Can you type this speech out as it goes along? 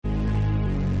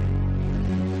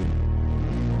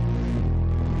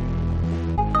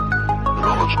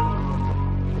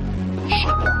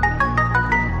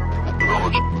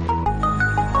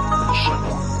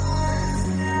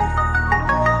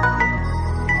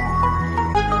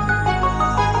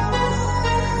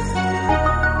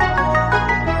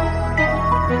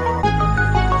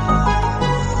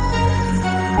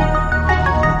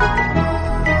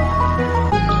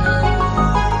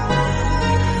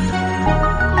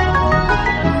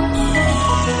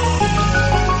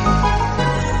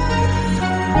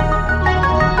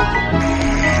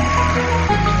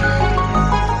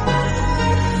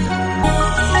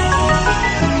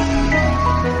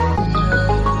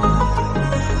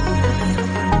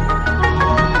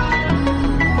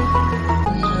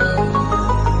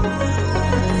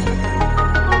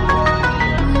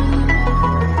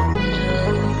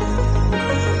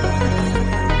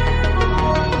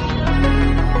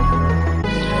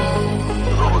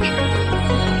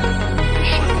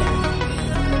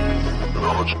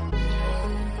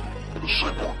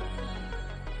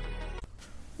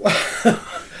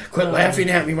Quit laughing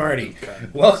at me, Marty.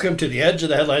 Welcome to the Edge of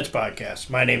the Headlights podcast.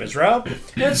 My name is Rob,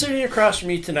 and sitting across from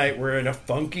me tonight wearing a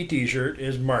funky t-shirt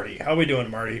is Marty. How we doing,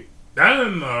 Marty?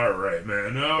 I'm alright,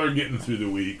 man. Now we're getting through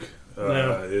the week.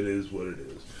 No. It is what it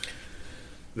is.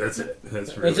 That's it.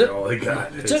 That's really all I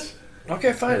got. That's it?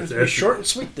 Okay, fine. It's short and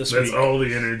sweet this week. That's all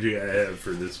the energy I have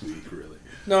for this week, really.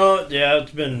 No, yeah,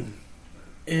 it's been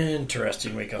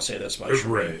interesting week, I'll say this much.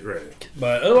 Right.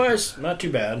 But otherwise, not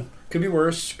too bad. Could be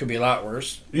worse. Could be a lot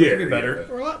worse. Could be better.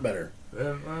 Or a lot better.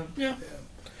 Yeah.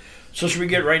 So should we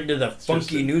get right into the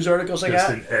funky news articles I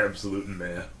got? Just an absolute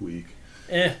meh week.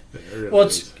 Really well,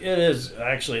 it is.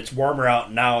 Actually, it's warmer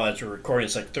out now as we're recording.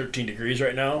 It's like 13 degrees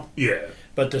right now. Yeah.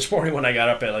 But this morning when I got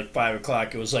up at like 5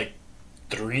 o'clock, it was like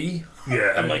 3.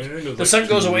 Yeah. I'm like, the sun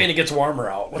goes away and it gets warmer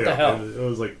out. What the hell? It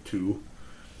was like 2.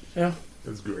 Yeah. It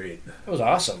was great. It was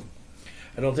awesome.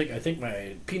 I think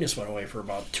my penis went away for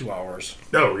about 2 hours.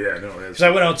 Oh, yeah, no. Because I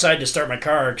went outside to start my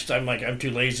car because I'm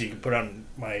too lazy to put on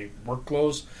my work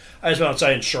clothes. I just went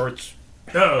outside in shorts.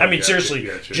 Oh, I mean, seriously,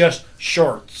 gotcha. just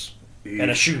shorts and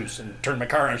a shoes and turned my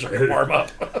car on so I could warm up.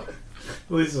 At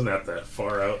least it's not that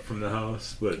far out from the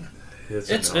house, but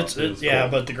it's yeah,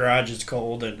 but the garage is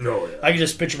cold and I can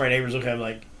just picture my neighbors looking at me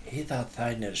like, he's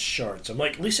outside in his shorts. I'm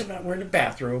like, at least I'm not wearing a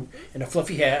bathrobe and a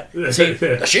fluffy hat. See,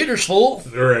 the shitter's full.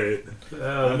 Right.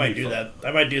 I might do that.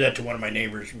 I might do that to one of my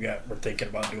neighbors. We're thinking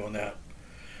about doing that.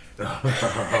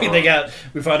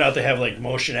 We found out they have like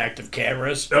motion active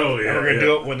cameras. Oh yeah. And we're gonna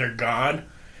do it when they're gone.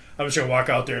 I'm just gonna walk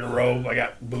out there in a robe. I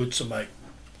got boots. I'm like,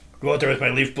 go out there with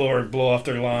my leaf blower and blow off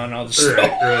their lawn. I'll just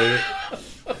right.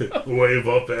 Wave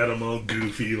up at them all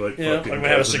goofy like fucking. I'm gonna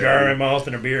have a cigar in my mouth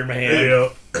and a beer in my hand. Yeah.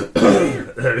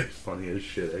 That is funny as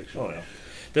shit, actually. Oh yeah.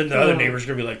 Then the other neighbor's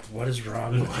gonna be like, "What is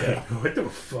wrong with you? What the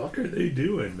fuck are they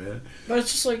doing, man?" But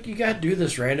it's just like you gotta do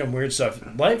this random weird stuff.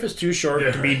 Life is too short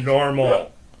to be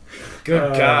normal.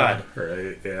 Good God.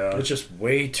 Right, yeah. It's just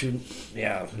way too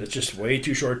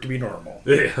short to be normal.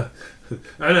 Yeah.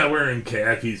 I'm not wearing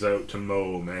khakis out to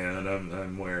mow, man.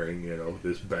 I'm wearing,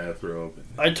 this bathrobe.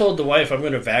 I told the wife I'm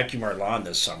going to vacuum our lawn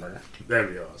this summer.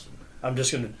 That'd be awesome. I'm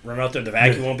just going to run out there. The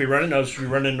vacuum won't be running. I'll just be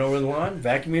running over the lawn,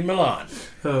 vacuuming my lawn.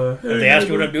 If they ask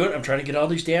me what I'm doing, I'm trying to get all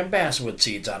these damn basswood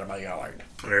seeds out of my yard.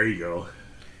 There you go.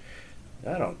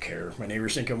 I don't care. My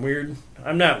neighbors think I'm weird.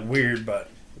 I'm not weird, but...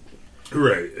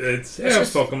 Right. It's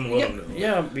just, fuck them, let them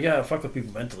know. Yeah, fuck with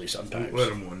people mentally sometimes. Let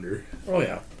them wonder. Oh,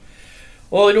 yeah.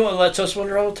 Well, you know what lets us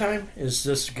wonder all the time? Is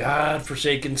this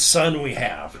godforsaken sun we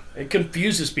have. It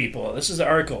confuses people. This is the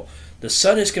article. The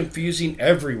sun is confusing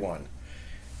everyone.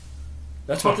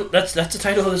 That's that's the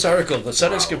title of this article. The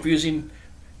sun is confusing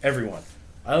everyone.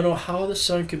 I don't know how the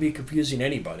sun could be confusing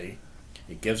anybody.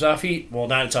 It gives off heat. Well,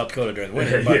 not in South Dakota during the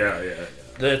winter,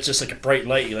 but it's just like a bright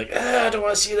light. You're like, I don't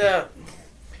want to see that.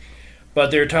 But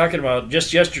they were talking about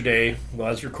just yesterday, while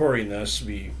I was recording this,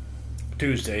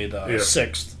 Tuesday the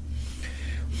 6th,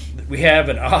 we have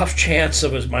an off chance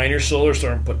of a minor solar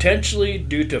storm, potentially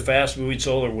due to fast-moving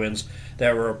solar winds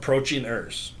that were approaching the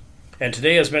Earth. And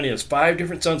today, as many as 5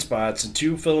 different sunspots and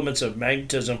 2 filaments of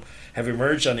magnetism have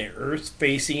emerged on the Earth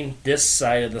facing this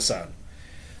side of the sun.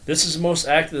 This is the most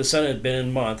active the sun has been in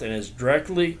a month and is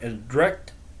directed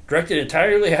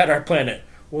entirely at our planet.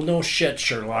 Well, no shit,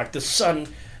 Sherlock. The sun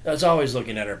is always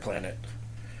looking at our planet.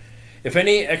 If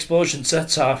any explosion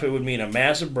sets off, it would mean a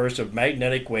massive burst of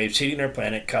magnetic waves hitting our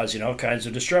planet, causing all kinds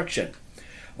of destruction.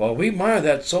 While we monitor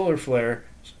that solar flare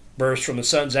burst from the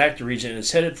sun's active region and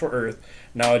is headed for Earth,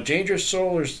 now a dangerous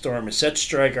solar storm is set to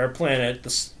strike our planet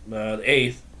December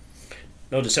 8th.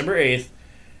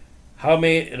 How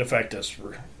may it affect us?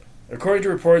 According to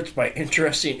reports by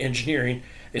Interesting Engineering,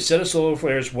 a set of solar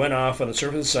flares went off on the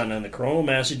surface of the sun, and the coronal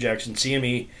mass ejection,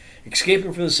 CME,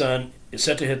 escaping from the sun, is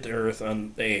set to hit the Earth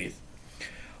on the 8th.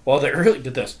 While the early...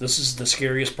 This is the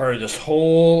scariest part of this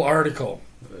whole article.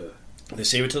 They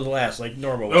save it to the last, like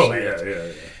normal.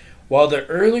 Yeah. While the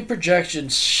early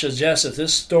projections suggest that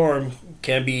this storm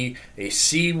can be a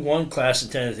C1 class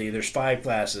intensity, there's 5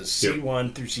 classes,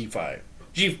 C1 through C5.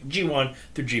 G1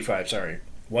 through G5, sorry.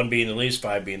 1 being the least,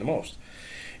 5 being the most.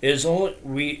 It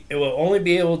will only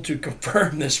be able to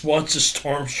confirm this once the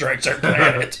storm strikes our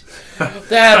planet.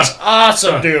 That's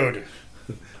awesome, dude.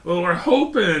 Well, we're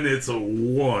hoping it's a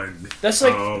 1. That's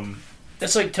like oh,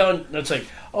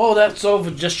 that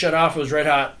stove just shut off. It was red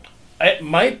hot. It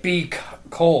might be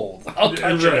cold. I'll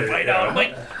touch it and find out. I'm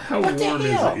like, how what warm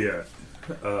the hell? is it?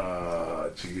 Yeah.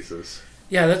 Jesus.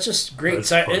 Yeah, that's just great.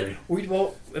 It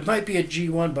might be a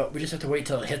G1, but we just have to wait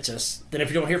till it hits us. Then if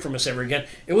you don't hear from us ever again,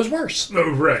 it was worse.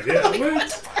 Oh, right. Yeah. Like, what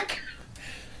the fuck?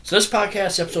 So this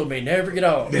podcast episode may never get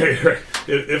out.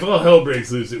 If all hell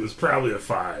breaks loose, it was probably a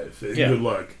 5. Good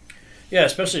luck. Yeah,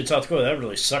 especially in South Dakota, that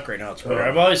really suck right now. It's winter.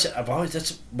 I've always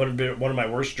that's been one of my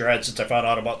worst dreads since I found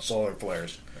out about solar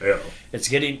flares. Yeah. It's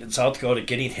getting in South Dakota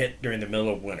getting hit during the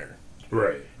middle of winter.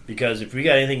 Right. Because if we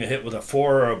got anything to hit with a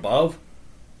 4 or above,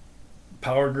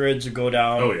 power grids would go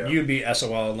down. Oh, yeah. You'd be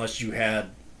SOL unless you had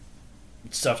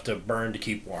stuff to burn to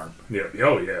keep warm. Yeah.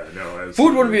 Oh yeah. No. Absolutely.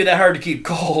 Food wouldn't be that hard to keep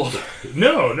cold.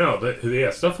 No.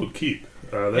 Yeah. Stuff would keep.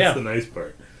 That's Yeah. the nice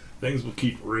part. Things will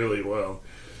keep really well.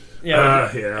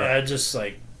 Yeah. Just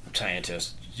like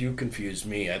scientists, you confuse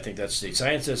me. I think that's the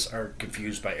scientists are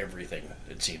confused by everything.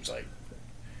 It seems like.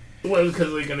 Well,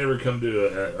 because they can never come to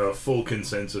a full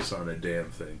consensus on a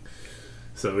damn thing.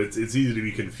 So it's easy to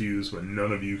be confused when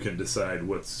none of you can decide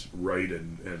what's right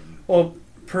and Well,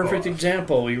 perfect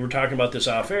example. We were talking about this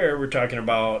off air. We're talking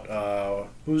about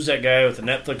who's that guy with the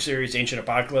Netflix series Ancient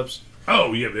Apocalypse?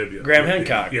 Oh, yeah. Graham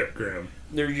Hancock. Yeah, Graham.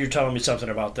 You're telling me something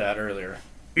about that earlier.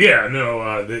 Yeah,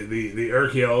 no, the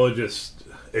archaeologists,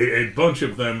 a bunch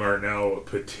of them are now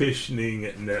petitioning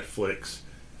Netflix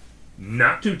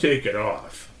not to take it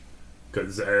off,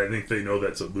 because I think they know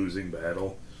that's a losing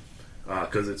battle,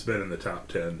 because it's been in the top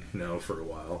 10 now for a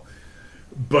while,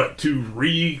 but to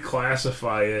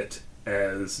reclassify it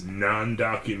as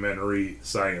non-documentary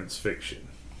science fiction.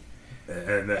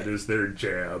 And that is their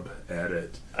jab at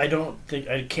it. I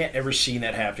can't ever see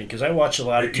that happening because I watch a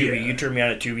lot of Tubi. Yeah. You turn me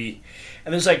on to Tubi,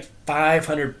 and there's like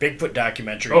 500 Bigfoot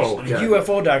documentaries, and God.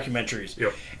 UFO documentaries,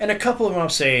 Yep. and a couple of them I'll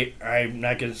say, I'm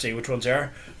not going to say which ones they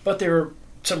are, but they were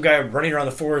some guy running around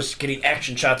the forest getting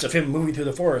action shots of him moving through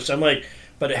the forest. I'm like,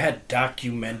 but it had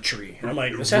documentary, and I'm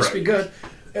like, this has to be good.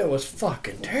 It was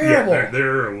fucking terrible. Yeah,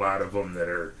 there are a lot of them that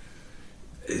are.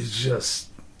 It's just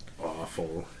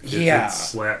awful. It's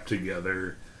slapped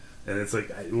together, and it's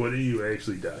like, what are you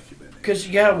actually documenting? Because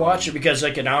you gotta watch it because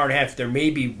like an hour and a half, there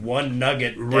may be one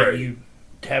nugget that you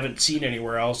haven't seen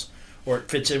anywhere else, or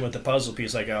it fits in with the puzzle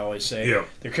piece, like I always say. Yeah.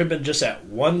 There could have been just that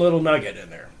one little nugget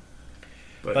in there.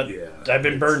 But yeah, I've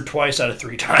been burned twice out of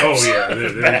 3 times. Oh yeah,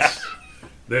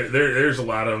 there's a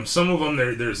lot of them. Some of them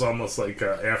there's almost like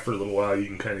after a little while you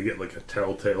can kind of get like a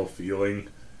telltale feeling.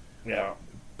 Yeah.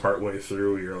 Partway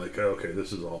through, you're like, oh, okay,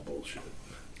 this is all bullshit.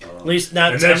 At least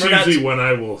not. And that's usually when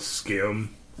I will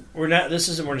skim. We're not. This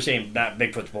isn't. We're saying not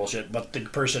Bigfoot's bullshit, but the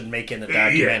person making the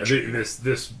documentary. Yeah,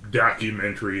 this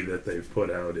documentary that they've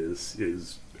put out is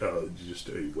just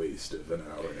a waste of an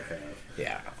hour and a half.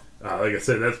 Yeah. Like I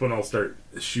said, that's when I'll start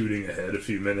shooting ahead a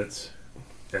few minutes,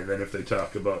 and then if they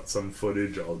talk about some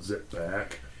footage, I'll zip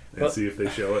back and see if they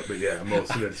show it. But yeah,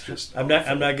 most of it's just. I'm not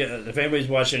gonna. If anybody's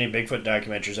watched any Bigfoot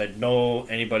documentaries, I know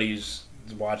anybody who's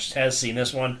has seen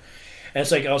this one. And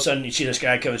it's like all of a sudden you see this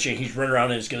guy come and he's running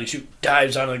around in his ghillie suit,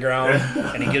 dives onto the ground,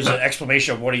 and he gives an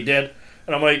explanation of what he did.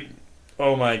 And I'm like,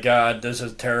 oh my god, this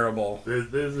is terrible.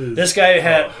 This guy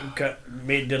had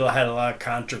a lot of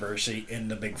controversy in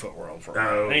the Bigfoot world for a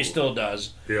while, and he still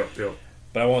does. Yep.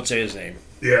 But I won't say his name.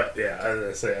 Yeah.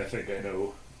 As I think I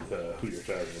know who you're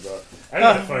talking about. I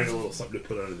need to find a little something to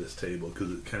put under this table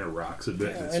because it kind of rocks a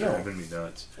bit and it's driving me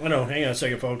nuts. I know. Hang on a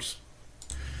second, folks.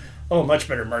 Oh, much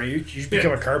better, Marty. You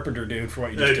become a carpenter, dude, for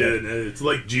what you just did. It's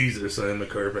like Jesus. I am a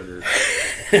carpenter,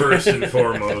 first and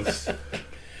foremost.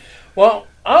 Well,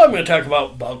 I'm going to talk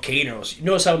about volcanoes. You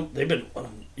notice how they've been...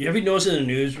 Have you noticed in the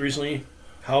news recently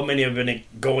how many have been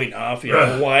going off? You know,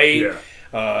 Hawaii,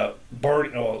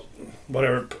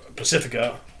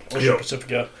 Pacifica, Ocean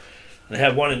Pacifica. And they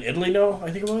had one in Italy now,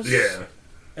 I think it was? Yeah.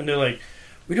 And they're like,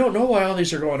 we don't know why all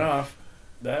these are going off.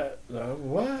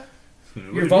 What?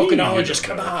 You're volcanologist,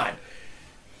 come on.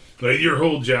 Like, your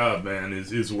whole job, man,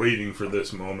 is waiting for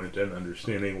this moment and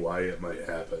understanding why it might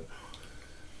happen.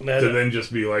 To then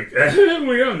just be like,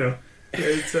 we don't know.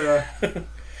 It's,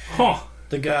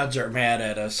 The gods are mad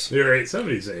at us. You're right,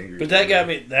 somebody's angry. But that got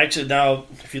me, actually now,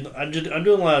 I'm doing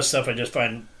a lot of stuff I just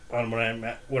find on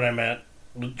when I'm at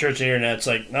Church and Internet. It's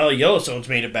like, now Yellowstone's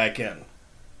made it back in.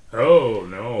 Oh,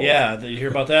 no. Yeah, did you hear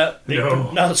about that?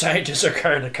 No. Now the scientists are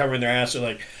kind of covering their ass. They're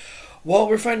like, well,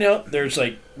 we're finding out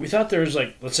we thought there was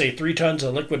like, let's say 3 tons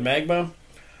of liquid magma.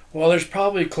 Well, there's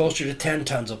probably closer to 10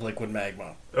 tons of liquid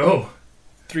magma. Oh.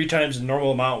 3 times the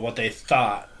normal amount of what they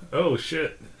thought. Oh,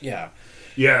 shit. Yeah.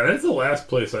 Yeah, that's the last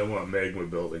place I want magma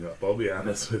building up, I'll be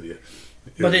honest with you.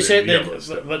 But they say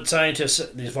but scientists,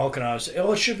 these volcanoes,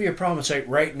 it should be a problem. It's like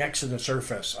right next to the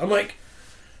surface. I'm like,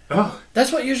 oh,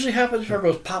 that's what usually happens before it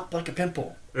goes pop like a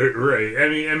pimple. Right.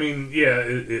 I mean, yeah,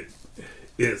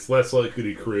 it's less likely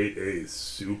to create a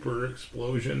super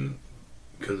explosion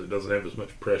because it doesn't have as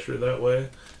much pressure that way.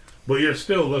 But you're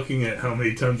still looking at how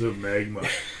many tons of magma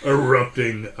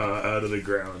erupting out of the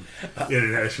ground in a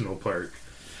national park.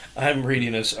 I'm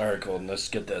reading this article, and let's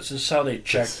get this. This is how they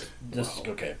check this.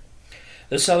 Wow. Okay.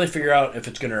 This is how they figure out if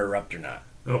it's going to erupt or not.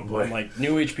 Oh boy. I'm like,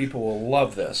 New Age people will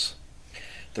love this.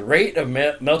 The rate of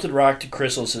melted rock to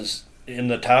crystals is in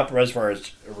the top reservoir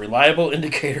is a reliable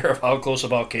indicator of how close a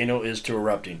volcano is to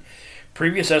erupting.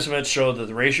 Previous estimates showed that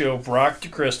the ratio of rock to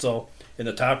crystal in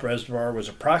the top reservoir was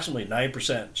approximately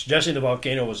 9%, suggesting the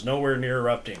volcano was nowhere near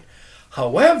erupting.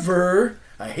 However,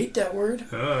 I hate that word.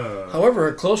 However,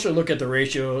 a closer look at the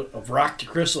ratio of rock to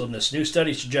crystal in this new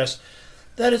study suggests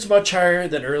that it's much higher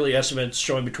than early estimates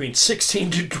showing between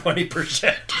 16 to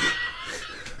 20%.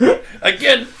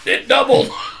 Again, it doubled.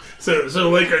 So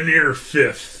like a near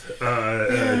fifth.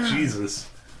 Jesus.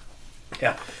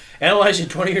 Yeah. Analyzing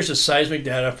 20 years of seismic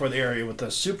data for the area with a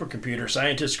supercomputer,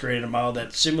 scientists created a model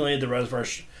that simulated the reservoir,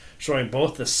 showing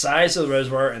both the size of the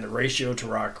reservoir and the ratio to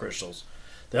rock crystals.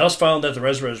 They also found that the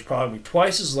reservoir is probably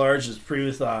twice as large as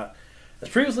previously thought, at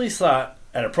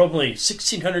approximately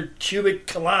 1,600 cubic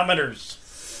kilometers.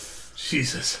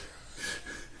 Jesus.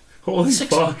 Holy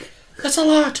fuck. That's a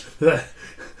lot.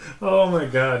 Oh my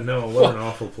god, no. What an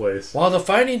awful place. While the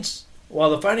findings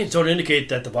don't indicate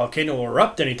that the volcano will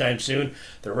erupt anytime soon,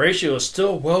 the ratio is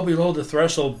still well below the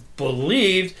threshold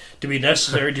believed to be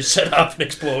necessary to set off an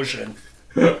explosion.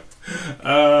 Man.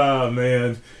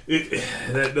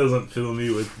 That doesn't fill me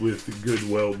with good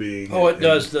well-being. Oh, it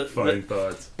does. Fine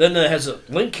thoughts. Then it has a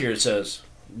link here that says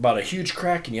about a huge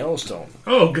crack in Yellowstone.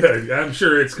 Oh, good. I'm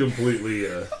sure it's completely...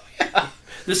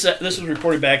 This was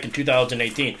reported back in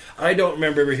 2018. I don't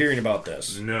remember ever hearing about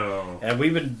this. No. And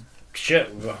we've been...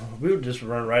 Shit, we were just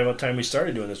running right about the time we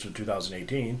started doing this in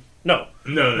 2018. No,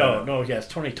 yeah, it's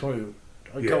 2020.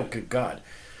 Yeah. Oh, good God.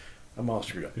 I'm all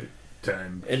screwed up.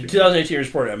 Time. In 2018,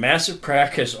 reported a massive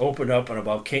crack has opened up on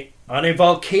a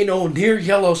volcano near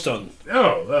Yellowstone.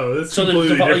 Oh, that's so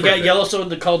completely different. You got Yellowstone,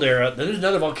 the caldera, then there's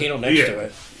another volcano next to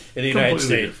it in the United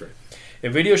States. Different. A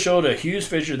video showed a huge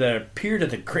fissure that appeared at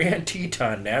the Grand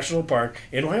Teton National Park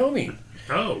in Wyoming.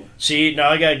 Oh. See, now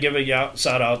I got to give a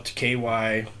shout out to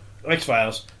KY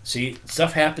X-Files. See,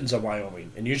 stuff happens in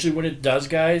Wyoming. And usually when it does,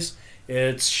 guys,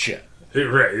 it's shit.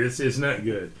 Right, it's not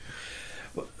good.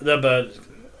 But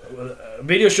a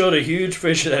video showed a huge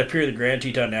fissure that appeared at the Grand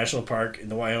Teton National Park in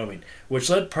the Wyoming, which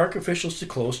led park officials to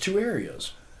close 2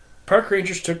 areas. Park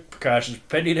rangers took precautions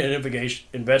pending an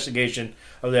investigation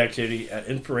of the activity at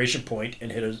Inspiration Point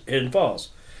in Hidden Falls.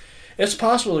 It's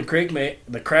possible the crack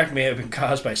may have been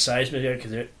caused by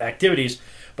seismic activities,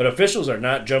 but officials are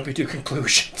not jumping to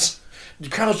conclusions.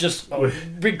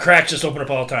 Big cracks just open up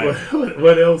all the time.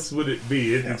 What else would it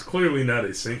be? It's clearly not a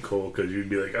sinkhole, because you'd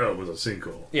be like, oh, it was a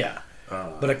sinkhole. Yeah,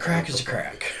 but a crack is a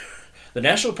crack. The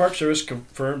National Park Service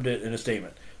confirmed it in a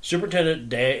statement. Superintendent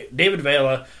David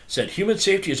Vela said, "Human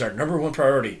safety is our number one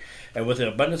priority, and with an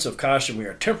abundance of caution, we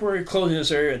are temporarily closing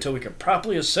this area until we can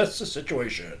properly assess the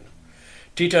situation."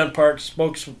 Teton Park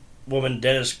spokeswoman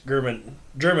Dennis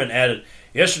German added,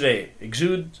 "Yesterday,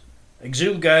 exhumed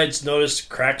guides noticed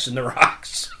cracks in the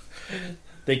rocks.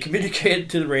 They communicated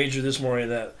to the ranger this morning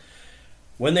that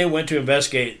when they went to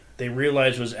investigate, they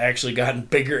realized it was actually gotten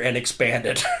bigger and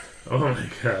expanded." Oh my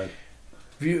god.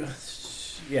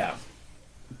 Yeah.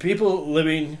 People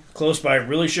living close by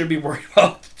really should be worried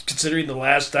about, considering the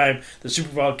last time the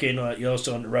supervolcano at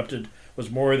Yellowstone erupted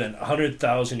was more than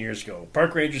 100,000 years ago.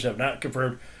 Park rangers have not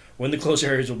confirmed when the closed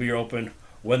areas will be open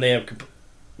when they have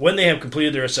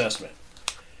completed their assessment.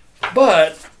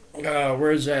 But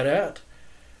where is that at?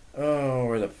 Oh,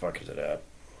 where the fuck is it at?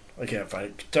 I can't find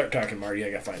it. Start talking, Marty. I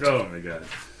gotta find it. Oh my god.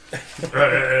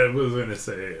 I was gonna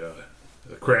say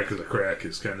a crack is a crack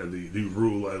is kind of the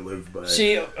rule I live by.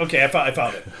 See, okay, I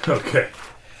found it. Okay. It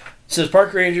says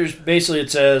park rangers, basically it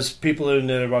says people living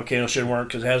in the volcano shouldn't work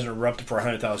because it hasn't erupted for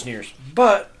 100,000 years.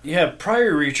 But you have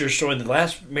prior research showing the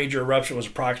last major eruption was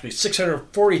approximately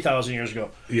 640,000 years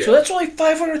ago. Yeah. So that's only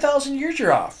 500,000 years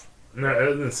you're off. No, I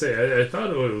was going to say, I thought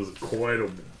it was quite a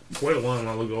long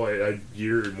while ago. I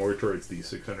geared more towards the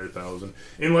 600,000.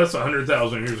 Unless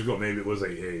 100,000 years ago, maybe it was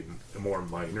a more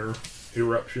minor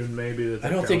eruption, maybe. I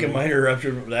don't think a minor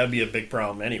eruption, that would be a big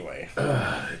problem anyway.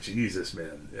 Jesus,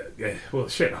 man. Yeah, well,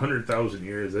 shit, 100,000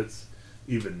 years, that's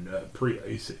even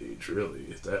pre-Ice Age, really,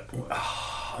 at that point.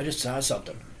 Oh, I just saw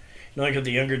something. You know, like if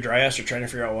the Younger Dryas are trying to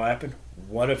figure out what happened,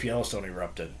 what if Yellowstone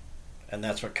erupted? And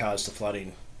that's what caused the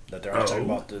flooding that they're talking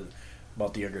about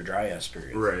the Younger Dryas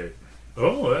period. Right.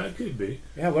 Oh, that could be.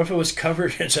 Yeah, what if it was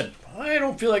covered and said, I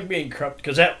don't feel like being corrupt,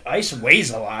 because that ice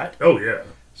weighs a lot. Oh, yeah.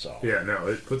 So. Yeah, no,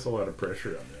 it puts a lot of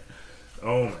pressure on there.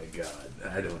 Oh, my God.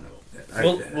 I don't know.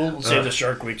 We'll save the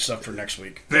Shark Week stuff for next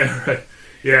week. Yeah, right.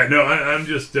 Yeah, no, I'm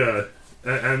just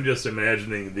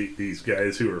imagining these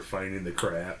guys who are finding the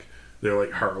crack They're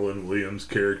like Harlan Williams'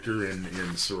 character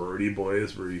in Sorority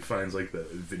Boys, where he finds like the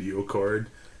video cord.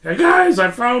 Hey guys,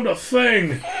 I found a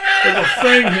thing. There's a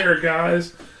thing here,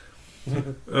 guys.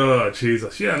 Oh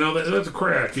Jesus! Yeah, no, that's a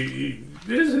crack.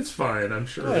 It's fine. I'm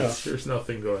sure there's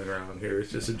nothing going around here.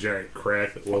 It's just a giant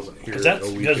crack that wasn't here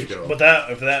a week ago. But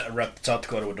if that rep, South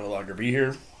Dakota would no longer be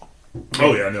here.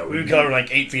 Oh yeah, no, we would cover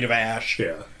like 8 feet of ash.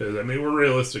 Yeah, I mean we're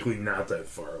realistically not that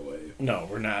far away. No,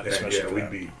 we're not. Yeah,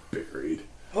 we'd be buried.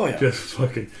 Oh yeah, just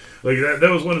fucking like that. That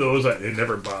was one of those that it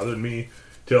never bothered me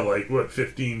till like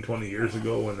 15, 20 years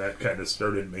ago when that kind of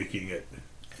started making it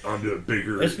onto a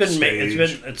bigger stage.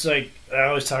 It's like I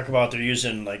always talk about they're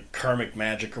using like karmic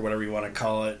magic or whatever you want to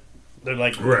call it. They're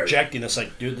like projecting this,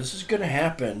 like, dude, this is going to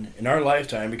happen in our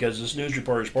lifetime because this news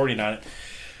reporter is reporting on it.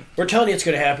 We're telling you it's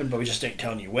going to happen, but we just ain't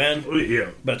telling you when.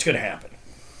 Yeah, but it's going to happen.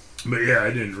 But yeah,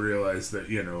 I didn't realize that.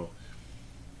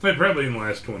 Probably in the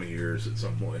last 20 years at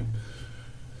some point.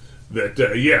 That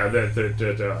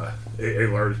a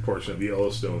large portion of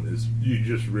Yellowstone is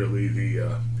just really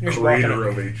the crater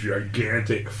of a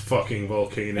gigantic fucking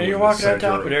volcano. And you're walking on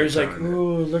top of it, it's like,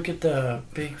 ooh, look at the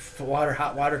big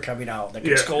hot water coming out that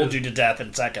can scold you to death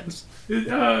in seconds.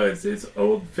 It's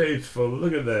Old Faithful.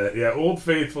 Look at that. Yeah, Old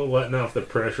Faithful letting off the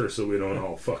pressure so we don't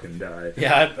all fucking die.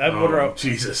 Yeah, I wonder how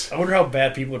Jesus. I wonder how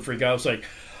bad people would freak out. It's like,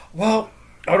 well,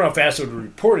 I don't know how fast it would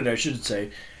report it. I should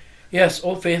say. Yes,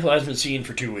 Old Faithful has been seen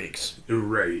for 2 weeks.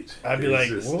 Right. I'd be like,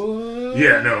 what?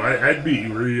 Yeah, no, I'd be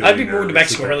really I'd be moving to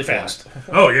Mexico really fast.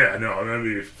 Oh, yeah, no, I'm going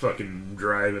to be fucking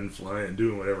driving, flying,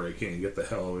 doing whatever I can to get the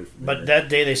hell away from But that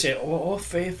day they say, Old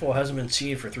Faithful hasn't been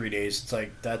seen for 3 days. It's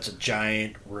like, that's a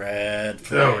giant red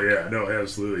flag. Oh, yeah, no,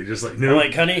 absolutely. Just like, no. I'm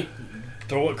like, honey,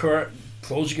 throw what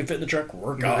clothes you can fit in the truck,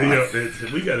 work on. We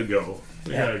got to go.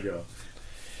 We got to go.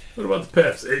 What about the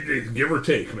pets? Give or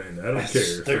take, man. I don't care.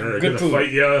 If they're going to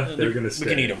fight you, they're going to stay.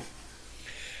 We can eat them.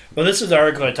 Well, this is the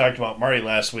article I talked about Marty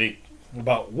last week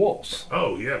about wolves.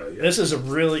 Oh, yeah. This is a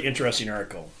really interesting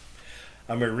article.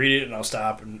 I'm going to read it and I'll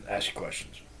stop and ask you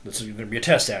questions. This is going to be a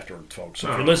test afterwards, folks. So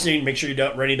if you're listening, make sure you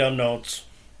write down notes.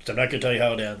 I'm not going to tell you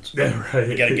how it ends. Yeah, right.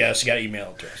 You got to guess. You got to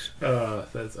email it to us.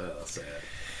 That's sad.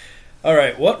 All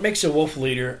right. What makes a wolf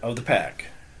leader of the pack?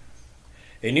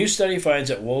 A new study finds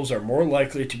that wolves are more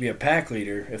likely to be a pack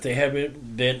leader if they have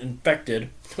been infected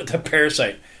with the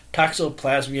parasite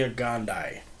Toxoplasma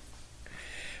gondii.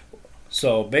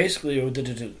 So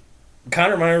basically,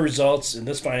 Connor Meyer results in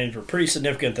this finding were pretty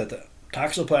significant that the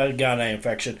Toxoplasma gondii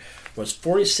infection was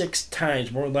 46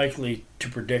 times more likely to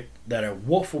predict that a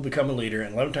wolf will become a leader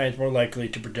and 11 times more likely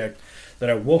to predict that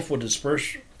a wolf will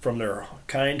disperse from their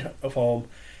kind of home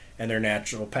and their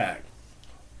natural pack.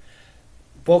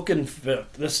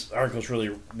 This article's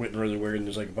really written really weird, and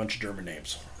there's like a bunch of German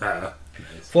names. Nice.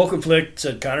 Volkenflick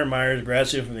said Connor Myers, a grad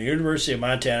student from the University of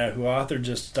Montana, who authored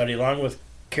this study along with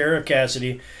Kara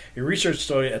Cassidy, a research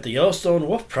study at the Yellowstone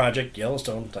Wolf Project.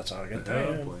 Yellowstone, that's how I got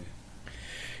that.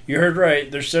 You heard right.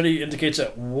 Their study indicates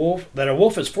that a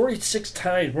wolf is 46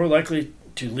 times more likely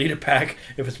to lead a pack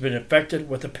if it's been infected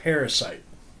with a parasite.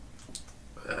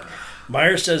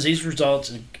 Myers says these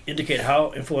results indicate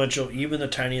how influential even the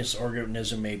tiniest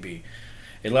organism may be.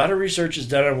 A lot of research is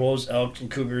done on wolves, elk,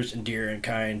 and cougars, and deer and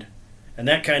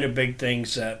that kind of big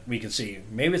things that we can see.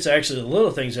 Maybe it's actually the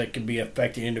little things that can be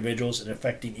affecting individuals and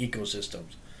affecting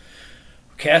ecosystems.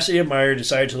 Cassidy and Meyer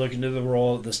decided to look into the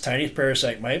role this tiny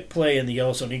parasite might play in the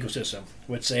Yellowstone ecosystem,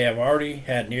 which they have already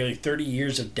had nearly 30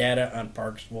 years of data on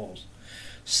park's wolves.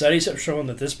 Studies have shown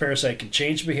that this parasite can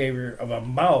change the behavior of a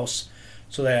mouse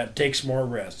so that it takes more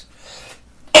rest.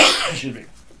 Excuse me.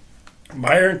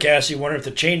 Meyer and Cassie wonder if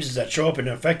the changes that show up in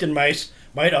infected mice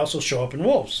might also show up in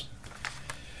wolves.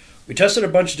 We tested a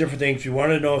bunch of different things. We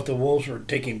wanted to know if the wolves were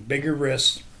taking bigger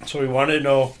risks. So we wanted to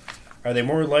know, are they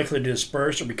more likely to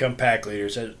disperse or become pack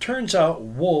leaders? As it turns out,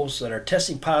 wolves that are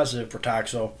testing positive for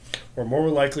toxo were more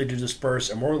likely to disperse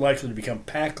and more likely to become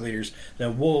pack leaders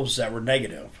than wolves that were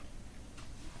negative.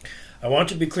 I want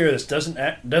to be clear, this doesn't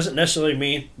necessarily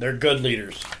mean they're good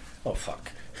leaders. Oh,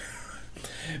 fuck.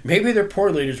 Maybe they're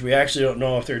poor leaders. We actually don't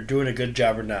know if they're doing a good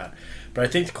job or not. But I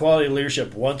think the quality of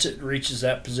leadership, once it reaches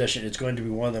that position, is going to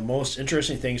be one of the most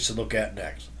interesting things to look at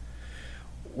next.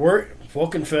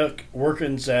 Volkenflick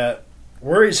worries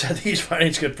that these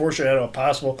findings could foreshadow a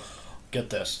possible... Get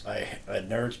this. I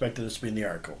never expected this to be in the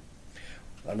article.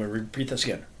 I'm going to repeat this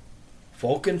again.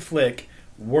 Volkenflick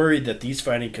worried that these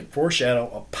findings could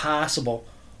foreshadow a possible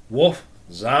wolf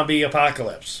zombie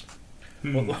apocalypse.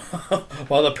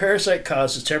 While the parasite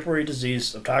causes temporary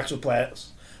disease of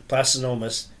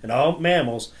toxoplasmosis in all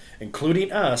mammals,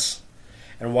 including us,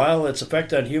 and while its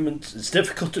effect on humans is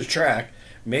difficult to track,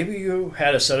 Maybe you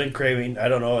had a sudden craving, I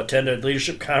don't know, attend a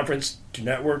leadership conference, to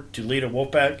network, to lead a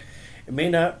wolf pack. It may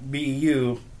not be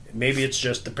you. Maybe it's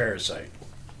just the parasite.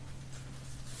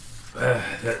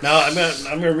 Now I'm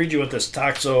gonna read you what this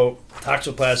Toxoplasma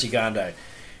gondii.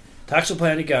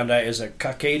 Toxoplasma gondii is a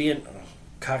coccidian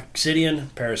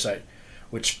parasite,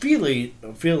 which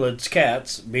felids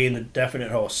cats being the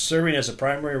definite host, serving as a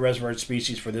primary reservoir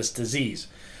species for this disease.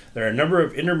 There are a number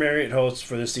of intermediate hosts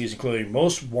for this disease, including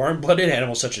most warm-blooded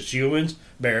animals such as humans,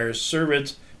 bears,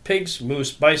 cervids, pigs,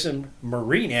 moose, bison,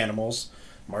 marine animals,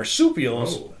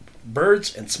 marsupials,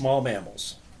 birds, and small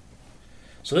mammals.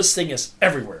 So this thing is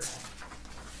everywhere.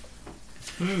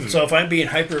 So if I'm being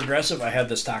hyper-aggressive, I have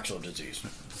this toxo disease.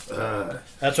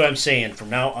 That's what I'm saying. From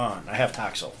now on, I have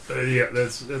toxo. Yeah,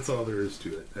 that's all there is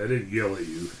to it. I didn't yell at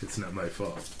you. It's not my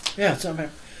fault. Yeah, it's not my.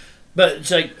 But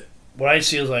it's like what I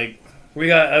see is like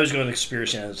I was going to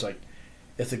conspiracy, and it's like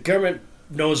if the government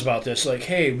knows about this, like,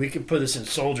 hey, we can put this in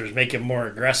soldiers, make it more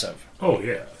aggressive. Oh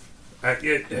yeah,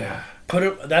 yeah. Put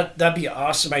it that'd be an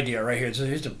awesome idea right here. So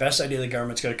here's the best idea the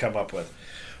government's going to come up with.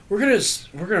 We're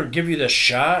gonna give you this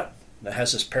shot that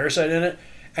has this parasite in it,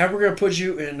 and we're going to put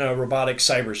you in a robotic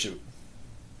cyber suit.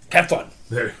 Have fun.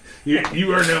 There,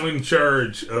 you are now in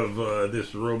charge of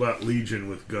this robot legion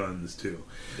with guns too.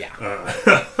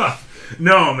 Yeah.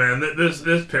 No, man, this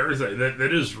parasite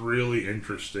that is really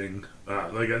interesting.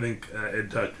 Like I think I had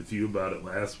talked with you about it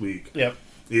last week. Yep.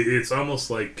 It's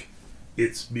almost like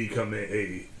it's become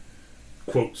a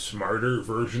quote smarter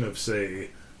version of say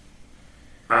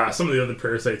some of the other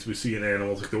parasites we see in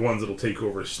animals, like the ones that'll take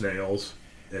over snails.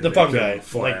 And the fungi,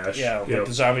 flash, like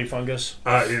the zombie fungus.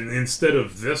 Instead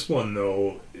of this one,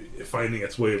 though, finding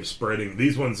its way of spreading,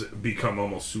 these ones become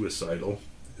almost suicidal.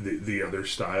 The other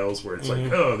styles, where it's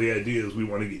like, oh, the idea is we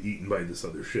want to get eaten by this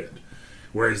other shit.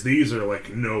 Whereas these are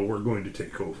like, no, we're going to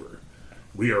take over.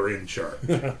 We are in charge.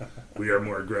 We are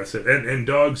more aggressive. And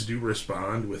dogs do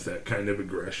respond with that kind of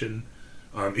aggression.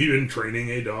 Even training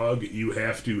a dog, you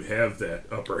have to have that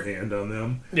upper hand on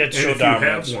them. Yeah, and show if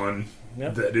dominance. you have one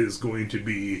that is going to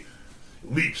be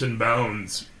leaps and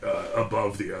bounds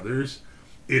above the others,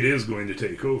 it is going to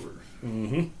take over.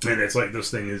 Mm-hmm. And it's like this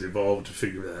thing has evolved to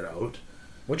figure that out.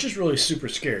 Which is really super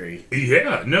scary.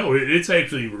 Yeah, no, it's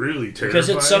actually really terrifying. Because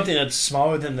it's something that's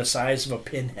smaller than the size of a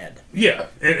pinhead. Yeah,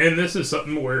 and this is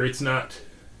something where it's not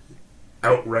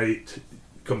outright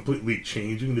completely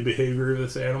changing the behavior of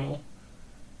this animal.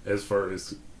 As far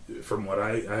as, from what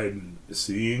I'm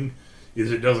seeing,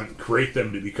 is it doesn't create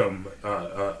them to become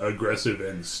aggressive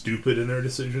and stupid in their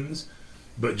decisions,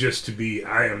 but just to be,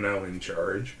 I am now in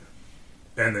charge,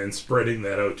 and then spreading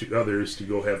that out to others to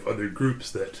go have other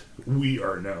groups that we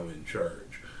are now in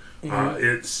charge. Mm-hmm.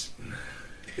 It's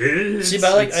see,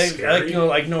 but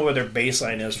I know where their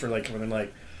baseline is for like when they're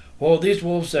like, well, these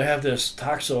wolves that have this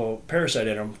toxo parasite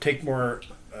in them take more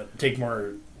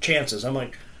chances. I'm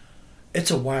like,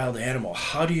 it's a wild animal.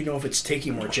 How do you know if it's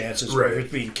taking more chances or if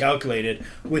it's being calculated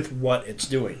with what it's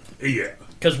doing? Yeah.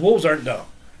 Because wolves aren't dumb.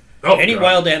 Oh, Any God.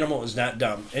 wild animal is not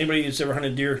dumb. Anybody who's ever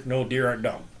hunted deer, no, deer aren't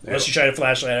dumb. Unless you try to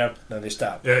flashlight at them, then they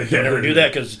stop. Yeah, They never do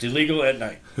that because it's illegal at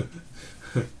night.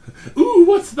 Ooh,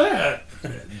 what's that?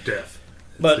 Death.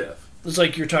 But death. It's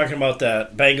like you're talking about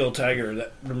that Bengal tiger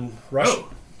that from Russia.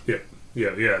 Oh,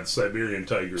 yeah. Siberian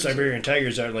tigers. Siberian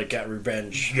tigers are like got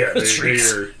revenge. Yeah, they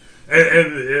are.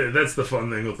 And that's the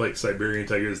fun thing with like Siberian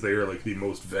tigers. They are like the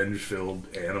most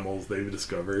venge-filled animals they've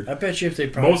discovered. I bet you if they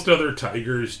probably... Most other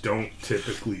tigers don't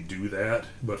typically do that,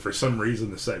 but for some reason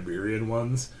the Siberian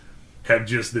ones have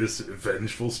just this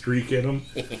vengeful streak in them,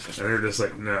 and they're just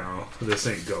like, no, this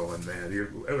ain't going,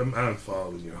 man. I'm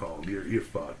following you home. You're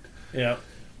fucked. Yeah,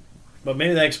 but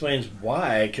maybe that explains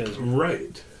why. Cause...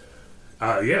 Right.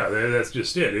 Yeah, that's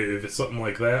just it. If it's something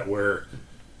like that where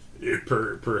it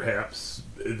perhaps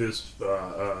this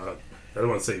I don't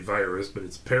want to say virus, but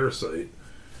it's parasite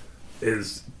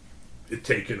is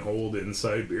taking hold in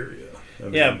Siberia. I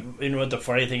mean, you know what the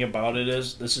funny thing about it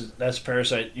is? That's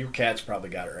parasite. Your cat's probably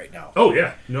got it right now. Oh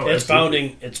yeah, no, it's found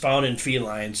in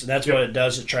felines, and that's what it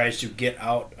does. It tries to get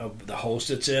out of the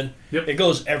host it's in. Yep. It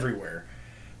goes everywhere,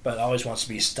 but it always wants to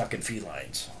be stuck in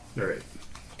felines. Right.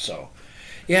 So,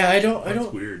 yeah, I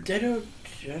don't weird. I don't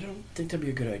think that'd be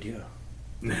a good idea.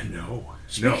 No,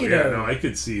 Speaking I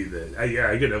could see that.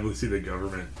 I could definitely see the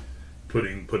government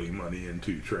putting money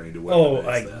into trying to weaponize Oh,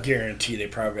 I that. guarantee they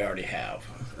probably already have.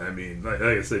 I mean, like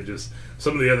I said, just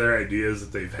some of the other ideas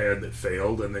that they've had that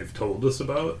failed and they've told us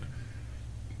about.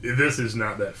 This is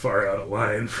not that far out of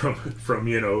line from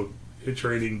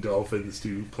training dolphins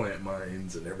to plant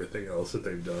mines and everything else that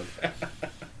they've done.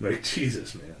 Like,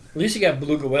 Jesus, man. At least you got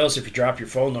beluga whales. If you drop your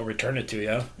phone, they'll return it to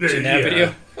you. Seen that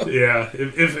video? Yeah,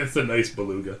 if it's a nice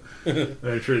beluga.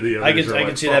 I'm sure the others I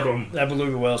can see that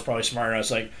beluga whale is probably smart. I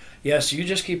was like, yes, you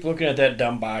just keep looking at that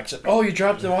dumb box. Oh, you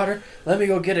dropped it in the water? Let me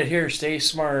go get it. Here, stay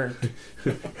smart.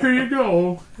 Here you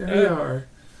go. Here they are.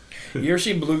 You ever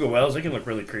seen beluga whales? They can look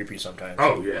really creepy sometimes.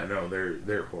 Oh, yeah, no,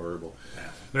 they're horrible.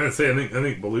 Yeah. I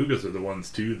think belugas are the ones,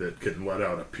 too, that can let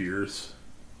out a Pierce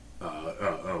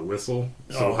a whistle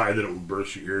so high that it will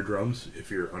burst your eardrums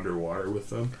if you're underwater with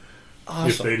them. Awesome.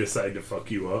 If they decide to fuck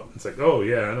you up. It's like, oh,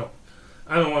 yeah,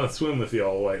 I don't want to swim with the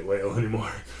all-white whale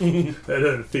anymore. That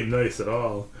doesn't seem nice at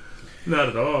all. Not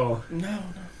at all. No.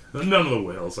 None of the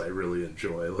whales I really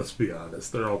enjoy, let's be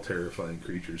honest. They're all terrifying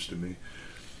creatures to me.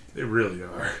 They really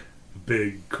are.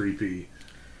 Big, creepy,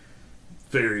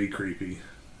 very creepy.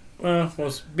 Well,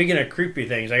 speaking of creepy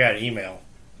things, I got an email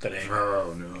today.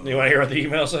 Oh, no. You want to hear what the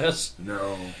email says?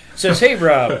 No. It says, hey,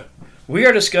 Rob, we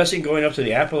are discussing going up to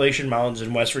the Appalachian Mountains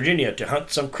in West Virginia to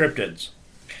hunt some cryptids.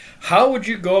 How would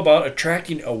you go about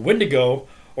attracting a Wendigo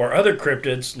or other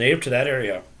cryptids native to that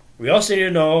area? We also need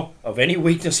to know of any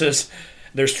weaknesses.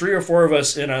 There's 3 or 4 of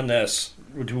us in on this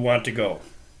who want to go.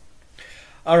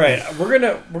 All right, we're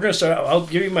gonna start. I'll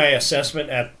give you my assessment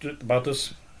about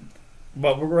this,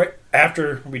 but we're right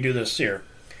after we do this here.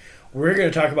 We're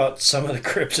going to talk about some of the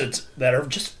cryptids that are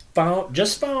just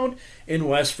found in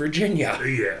West Virginia.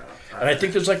 Yeah, and I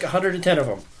think there's like 110 of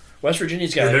them. West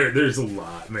Virginia's got there's a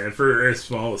lot, man, for as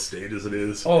small a state as it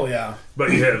is. Oh yeah,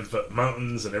 but you have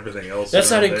mountains and everything else.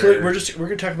 That's not included. We're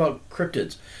going to talk about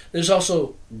cryptids. There's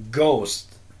also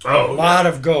ghosts. A lot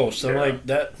of ghosts. I'm like,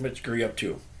 that might screw you up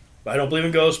too. I don't believe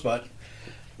in ghosts, but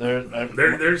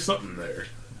there's something there.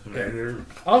 Okay.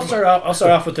 I'll start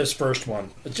off with this first one.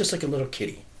 It's just like a little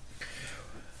kitty.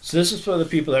 So this is for the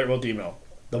people that wrote the email.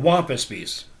 The Wampus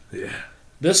Beast. Yeah.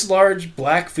 This large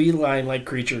black feline-like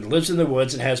creature lives in the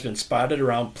woods and has been spotted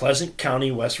around Pleasant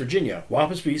County, West Virginia.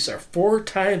 Wampus beasts are 4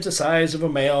 times the size of a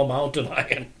male mountain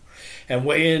lion and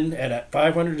weigh in at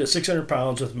 500 to 600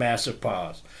 pounds with massive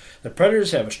paws. The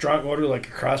predators have a strong odor like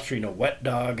a cross between a wet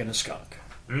dog and a skunk.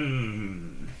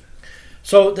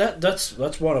 So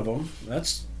that's one of them. I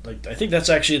think that's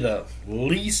actually the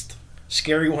least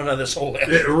scary one of this whole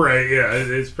list. Right, yeah.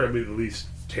 It's probably the least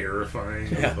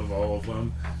terrifying of all of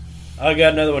them. I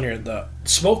got another one here. The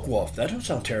smoke wolf. That don't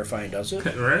sound terrifying, does it?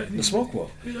 Right. The smoke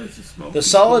wolf. The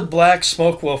solid black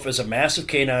smoke wolf is a massive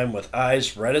canine with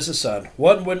eyes red as the sun.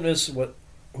 One witness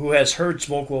who has heard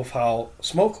smoke wolves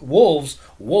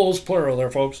plural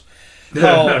there, folks,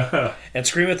 howl and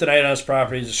scream at the night on his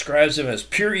property, describes him as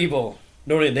pure evil,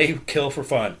 noting they kill for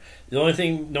fun. The only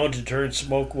thing known to turn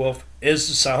smoke wolf is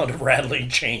the sound of rattling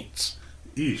chains.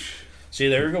 Eesh. See,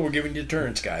 there we go. We're giving you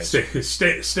deterrents, guys.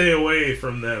 Stay away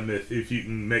from them if you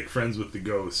can make friends with the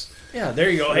ghosts. Yeah, there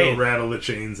you go. They'll rattle the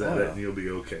chains at it and you'll be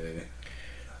okay.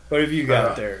 What have you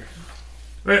got there?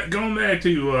 Going back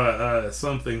to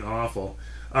something awful.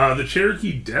 The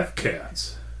Cherokee Death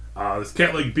Cats. This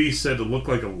cat-like beast said to look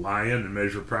like a lion and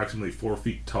measure approximately 4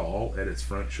 feet tall at its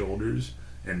front shoulders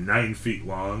and 9 feet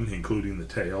long, including the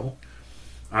tail.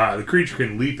 The creature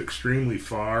can leap extremely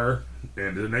far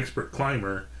and is an expert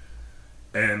climber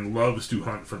and loves to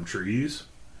hunt from trees.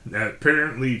 Now, it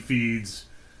apparently feeds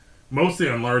mostly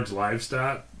on large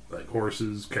livestock, like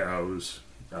horses, cows,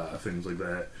 things like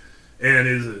that, and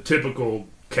is a typical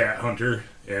cat hunter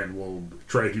and will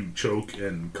try to choke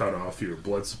and cut off your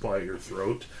blood supply at your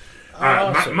throat.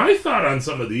 My thought on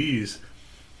some of these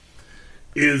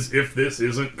is if this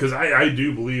isn't, because I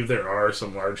do believe there are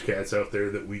some large cats out there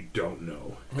that we don't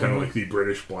know, kind of like the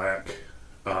British Black.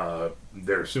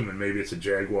 They're assuming maybe it's a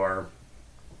jaguar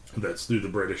that's through the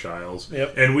British Isles.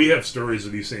 Yep. And we have stories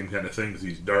of these same kind of things,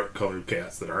 these dark colored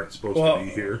cats that aren't supposed to be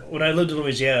here. When I lived in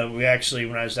Louisiana,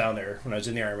 when I was down there, when I was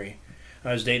in the Army,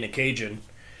 I was dating a Cajun,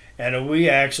 and we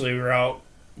actually were out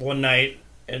one night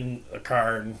in a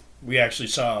car, and we actually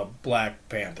saw a black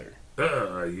panther.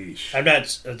 Yeesh.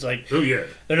 It's like, oh yeah,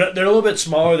 they're a little bit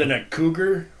smaller than a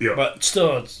cougar, yeah, but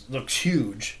still it looks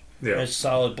huge. Yeah, and it's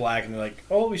solid black, and they're like,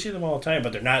 oh, we see them all the time,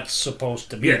 but they're not supposed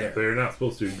to be there. They're not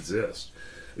supposed to exist.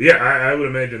 Yeah, I would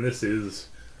imagine this is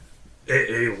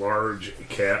a large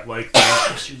cat like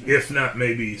that, if not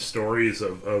maybe stories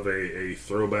of a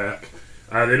throwback.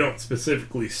 They don't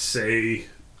specifically say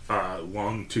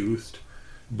long-toothed,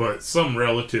 but some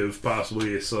relative,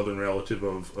 possibly a southern relative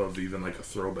of even like a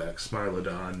throwback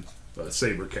Smilodon,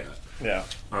 saber cat. Yeah.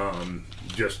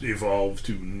 Just evolved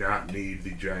to not need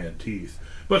the giant teeth,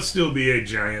 but still be a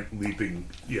giant leaping,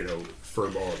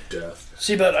 furball of death.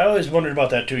 See, but I always wondered about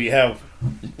that too. You have,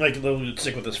 like, let's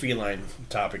stick with this feline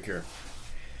topic here.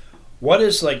 What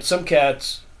is, like, some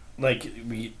cats, like,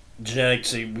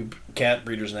 genetics, cat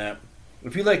breeders and that,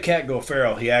 if you let cat go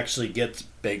feral, he actually gets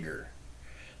bigger.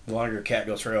 The longer a cat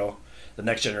goes feral, the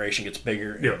next generation gets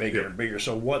bigger and bigger and bigger.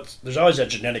 So there's always that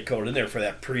genetic code in there for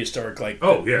that prehistoric, like,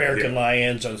 American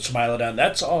lions or the Smilodon.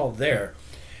 That's all there.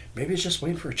 Maybe it's just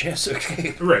waiting for a chance to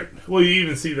escape. Right. Well, you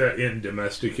even see that in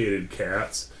domesticated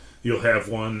cats. You'll have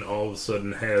one all of a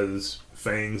sudden has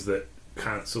fangs that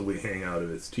constantly hang out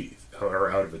of its teeth or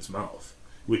out of its mouth,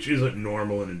 which isn't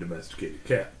normal in a domesticated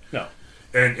cat. No.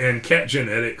 And cat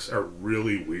genetics are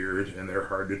really weird and they're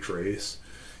hard to trace.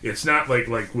 It's not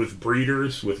like with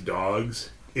breeders, with dogs,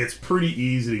 it's pretty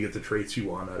easy to get the traits you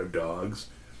want out of dogs.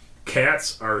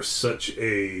 Cats are such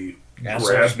a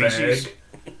grab bag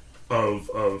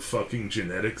of fucking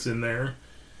genetics in there.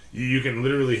 You can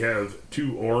literally have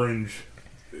two orange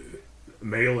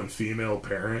male and female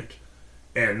parent,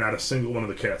 and not a single one of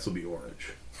the cats will be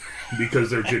orange. Because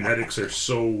their genetics are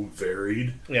so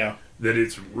varied that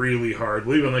it's really hard.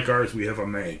 Well, even like ours, we have a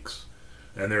Manx,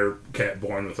 and they're cat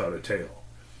born without a tail.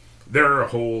 There are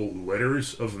whole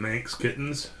litters of Manx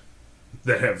kittens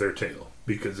that have their tail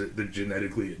because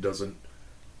genetically it doesn't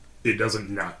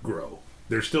not grow.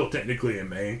 They're still technically a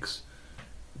Manx,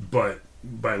 but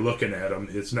by looking at them,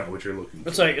 it's not what you're looking for.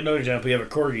 It's like another example. You have a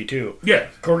Corgi too. Yeah,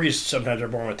 Corgis sometimes are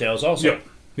born with tails also.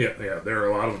 Yeah. There are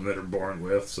a lot of them that are born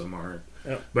with, some aren't.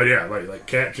 Yep. But yeah, like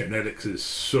cat genetics is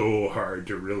so hard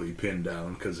to really pin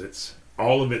down because it's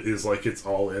all of it is like it's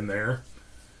all in there,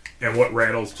 and what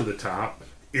rattles to the top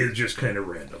is just kind of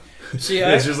random. See,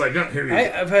 it's just like, oh, here you go.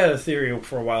 I've had a theory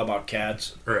for a while about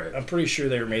cats. Right. I'm pretty sure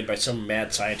they were made by some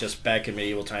mad scientist back in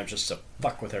medieval times just to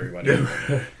fuck with everybody.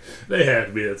 They have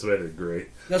to be. That's why they're great.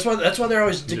 That's why they're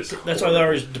always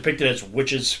depicted as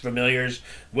witches, familiars.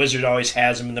 Wizard always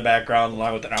has them in the background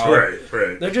along with an owl.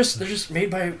 Right. They're just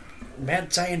made by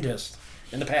mad scientists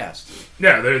in the past.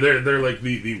 Yeah, they're like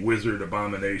the wizard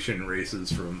abomination races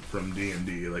from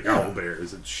D&D, like owl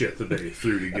bears and shit that they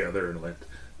threw together and went,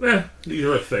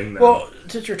 you're a thing now. Well,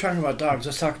 since you're talking about dogs,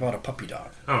 let's talk about a puppy dog.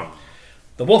 Oh.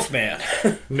 The Wolfman.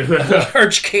 A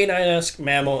large canine-esque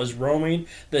mammal is roaming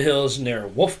the hills near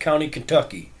Wolfe County,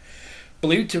 Kentucky.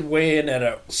 Believed to weigh in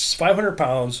at 500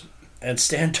 pounds and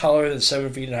stand taller than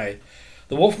 7 feet in height.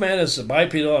 The Wolfman is a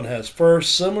bipedal and has fur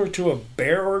similar to a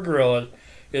bear or gorilla.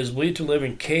 It is believed to live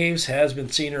in caves. Has been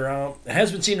seen around the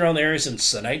area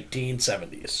since the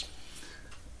 1970s.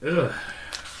 Ugh.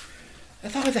 I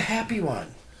thought of the happy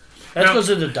one. That's because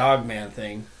of the dog man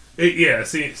thing. There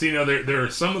are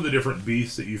some of the different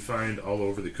beasts that you find all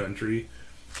over the country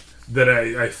that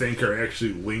I think are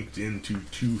actually linked into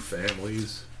two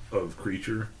families of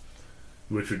creature,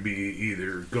 which would be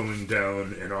either going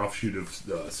down an offshoot of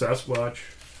Sasquatch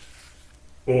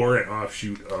or an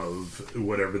offshoot of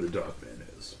whatever the Dogman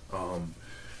is.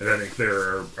 And I think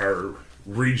there are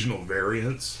regional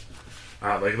variants.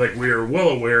 Like we are well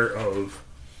aware of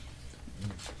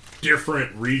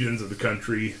different regions of the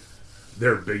country.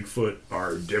 Their Bigfoot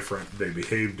are different. They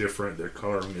behave different. Their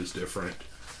coloring is different.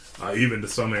 Even to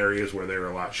some areas where they're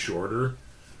a lot shorter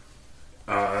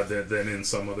than in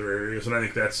some other areas. And I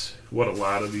think that's what a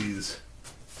lot of these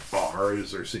are,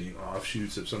 is they're seeing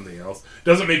offshoots of something else.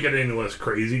 Doesn't make it any less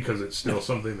crazy because it's still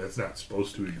something that's not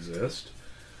supposed to exist.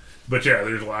 But yeah,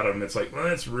 there's a lot of them. It's like, well,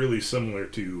 that's really similar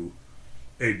to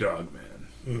a Dogman.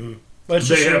 Mm-hmm.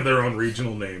 They have their own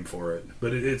regional name for it,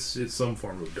 but it's some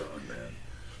form of Dogman.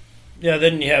 Yeah,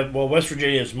 then you have, West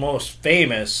Virginia's most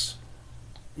famous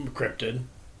cryptid. You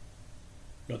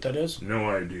know what that is? No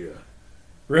idea.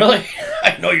 Really?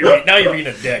 I know you're now you're being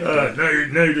a dick. Now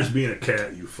you're just being a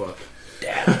cat, you fuck.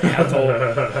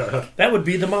 That would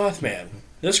be the Mothman.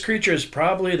 This creature is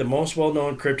probably the most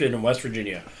well-known cryptid in West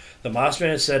Virginia. The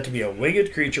Mothman is said to be a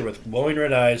winged creature with glowing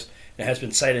red eyes and has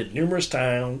been sighted numerous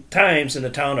times in the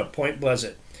town of Point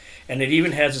Pleasant. And it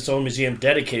even has its own museum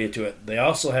dedicated to it. They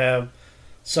also have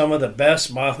some of the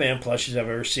best Mothman plushies I've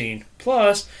ever seen.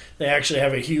 Plus, they actually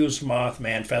have a huge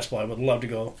Mothman festival. I would love to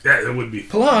go. Yeah, that would be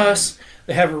fun. Plus,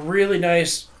 they have a really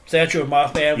nice statue of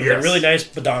Mothman with a really nice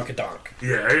badonkadonk.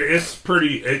 Yeah, it's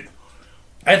pretty...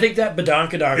 I think that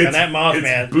badonkadonk on that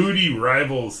Mothman... Its booty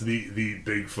rivals the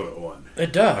Bigfoot one.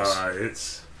 It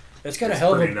does. It's got a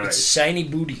hell of a nice. It's shiny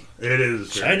booty. It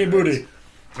is. Shiny booty.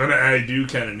 And I do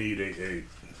kind of need a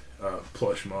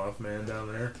plush Mothman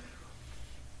down there.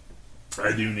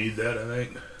 I do need that, I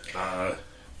think.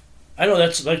 I know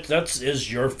that's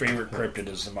is your favorite cryptid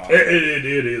is the Mothman.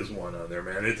 It is one on there,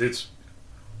 man. It's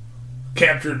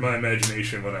captured my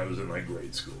imagination when I was in like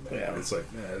grade school, man. Yeah. It's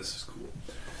like, man, this is cool.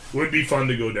 Would be fun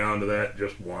to go down to that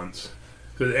just once,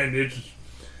 and it's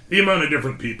the amount of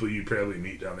different people you probably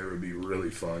meet down there would be really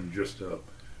fun just to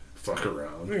fuck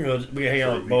around. We hang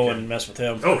out with Bo and mess with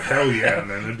him. Oh hell yeah,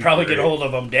 man! That'd be Probably great. get a hold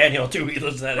of him. Daniel too. He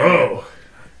lives in that area.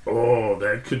 Oh,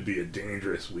 that could be a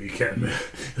dangerous weekend.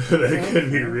 That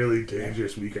could be a really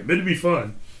dangerous weekend. But it'd be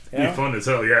fun. It'd be fun as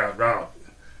hell. Yeah,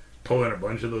 pull in a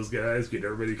bunch of those guys, get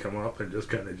everybody to come up, and just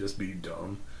kind of just be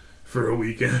dumb for a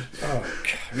weekend. Oh,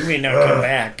 God. You may not come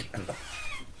back.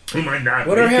 We might not.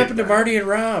 Whatever happened to Marty and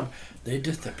Rob? They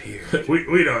disappeared.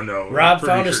 We don't know. Rob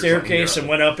found a staircase and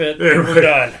went up it. And we're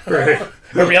done. Right.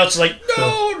 Everybody else is like,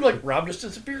 no. Like, Rob just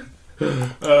disappeared.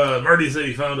 Marty said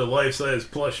he found a life-size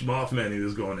plush Mothman he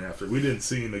was going after. We didn't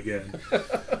see him again.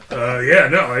 Yeah,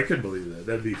 no, I could believe that.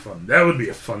 That'd be fun. That would be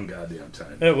a fun goddamn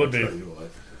time. It would be. I'll tell you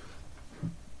what.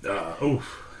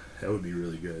 That would be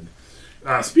really good.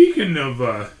 Speaking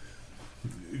of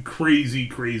crazy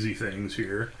things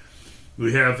here,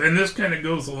 we have, and this kind of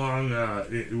goes along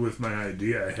with my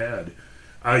idea I had.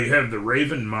 You have the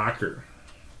Raven Mocker.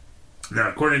 Now,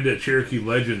 according to Cherokee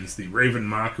legends, the Raven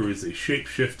Mocker is a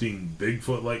shape-shifting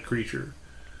Bigfoot-like creature,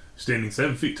 standing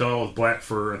 7 feet tall with black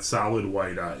fur and solid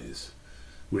white eyes.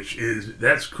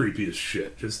 That's creepy as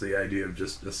shit. Just the idea of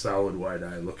just a solid white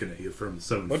eye looking at you from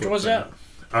 7 foot. Which was that?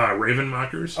 Raven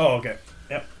Mockers. Oh, okay.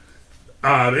 Yep.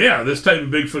 Yeah, this type of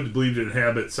Bigfoot is believed to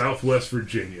inhabit Southwest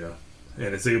Virginia,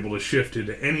 and it's able to shift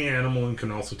into any animal and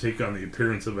can also take on the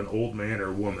appearance of an old man or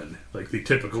woman, like the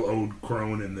typical old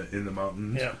crone in the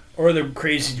mountains. Yeah. Or the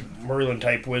crazy Merlin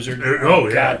type wizard. Oh,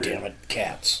 yeah. God damn it.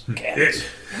 Cats.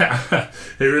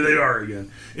 Here they are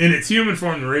again. In its human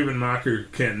form, the Raven Mocker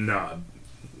can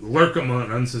lurk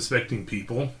among unsuspecting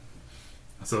people.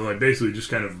 So, like, basically just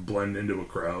kind of blend into a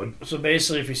crowd. So,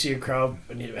 basically, if you see a crowd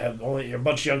and you have only a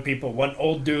bunch of young people, one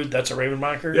old dude, that's a Raven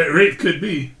Mocker? Yeah, it could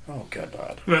be. Oh,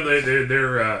 God. Well,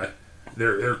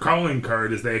 their calling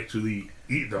card is they actually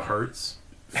eat the hearts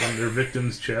from their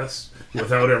victim's chest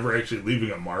without ever actually leaving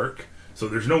a mark. So,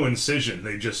 there's no incision.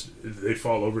 They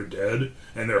fall over dead,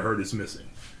 and their heart is missing.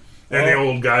 And the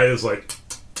old guy is like...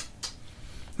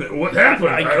 What happened?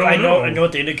 I don't know. I know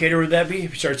what the indicator would that be.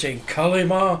 If you start saying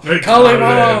Kalima,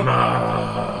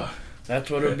 Kalima.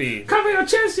 That's what it would be. Cover your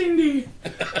chest, Indy.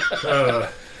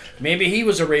 Maybe he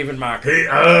was a Raven Mocker.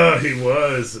 He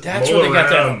was. That's where they got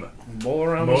that.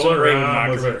 Molaram was a Raven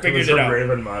Mocker. We figured it out.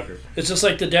 Raven Mocker. It's just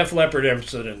like the Def Leppard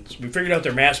incidents. We figured out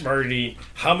their mass murdering.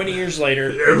 How many years later?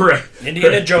 Right.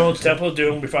 Indiana Jones, Temple of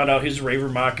Doom. We found out he's a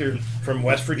Raven Mocker from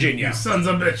West Virginia. You sons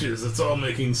of bitches! It's all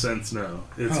making sense now.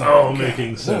 It's all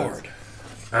making sense.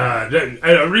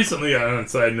 Lord. Recently, on a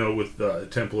side note with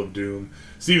Temple of Doom,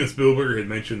 Steven Spielberg had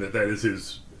mentioned that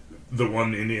is the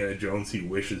one Indiana Jones he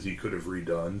wishes he could have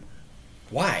redone.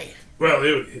 Why? Well,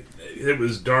 it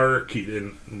was dark. He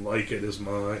didn't like it as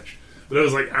much. But I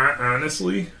was like,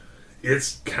 honestly,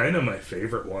 it's kind of my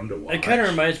favorite one to watch. It kind of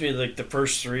reminds me of like the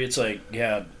first three. It's like,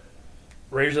 yeah,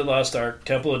 Raiders of the Lost Ark,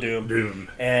 Temple of Doom,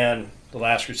 and The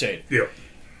Last Crusade. Yep.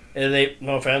 And they,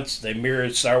 no offense, they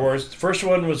mirrored Star Wars. The first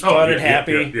one was fun and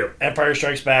happy. Yep. Empire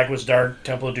Strikes Back was dark.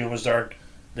 Temple of Doom was dark.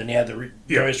 Then you had the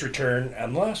Joyous Return,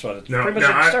 and the last one. It's pretty much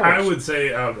like Star Wars. I would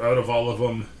say out of all of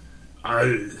them,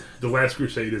 The Last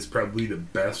Crusade is probably the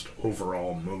best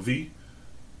overall movie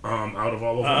out of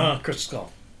all of them. Crystal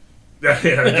Skull. Yeah,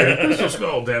 Crystal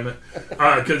Skull, damn it.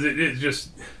 Because it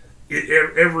just...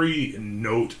 every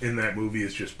note in that movie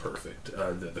is just perfect.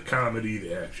 The comedy,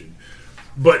 the action.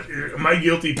 But my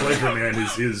guilty pleasure, man,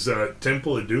 is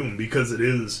Temple of Doom, because it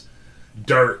is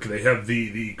dark. They have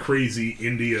the crazy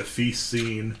India feast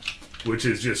scene, which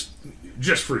is just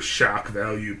for shock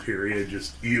value, period.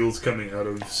 Just eels coming out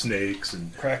of snakes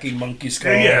and cracking monkey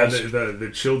skulls. Yeah,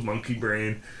 the chilled monkey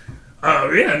brain.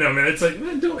 Yeah, no, man, it's like,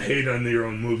 man, don't hate on your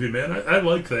own movie, man. I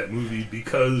like that movie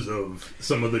because of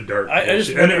some of the dark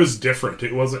bullshit. And it was different.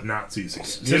 It wasn't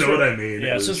Nazis. You know what I mean?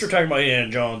 Yeah, since we're talking about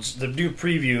Indiana Jones, the new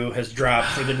preview has dropped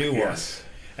for the new one. And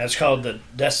it's called the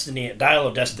Dial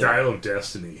of Destiny. Dial of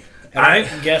Destiny. And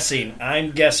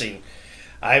I'm guessing.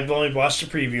 I've only watched the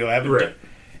preview. I haven't.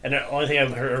 And the only thing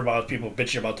I've heard about is people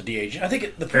bitching about the de-aging. I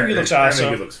think the preview looks awesome. I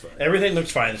think it looks fine. Everything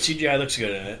looks fine. The CGI looks good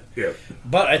in it. Yeah.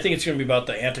 But I think it's going to be about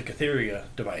the Antikythera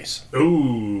device.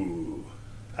 Ooh.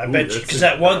 I bet you. Because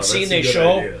that one scene they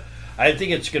show, idea. I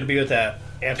think it's going to be with that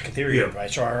Antikythera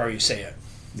device, or however you say it.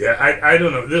 Yeah, I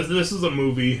don't know. This is a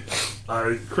movie.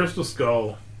 Crystal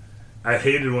Skull, I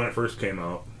hated when it first came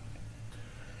out.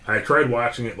 I tried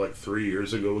watching it like 3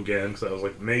 years ago again because I was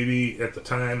like, maybe at the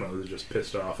time I was just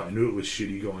pissed off. I knew it was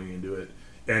shitty going into it,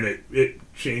 and it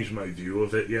changed my view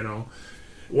of it.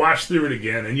 Watched through it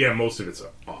again, and yeah, most of it's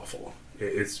awful.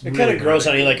 It really kind of grows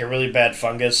on you like a really bad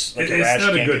fungus. Like it's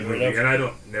not a good movie, and I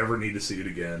don't never need to see it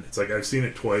again. It's like I've seen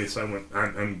it twice.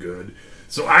 I'm good.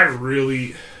 So I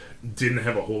really didn't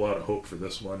have a whole lot of hope for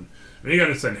this one. I mean, you got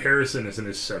to understand, Harrison is in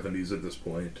his 70s at this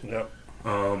point. Yep.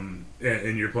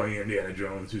 And you're playing Indiana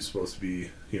Jones, who's supposed to be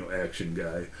action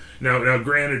guy. Now,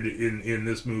 granted, in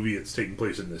this movie, it's taking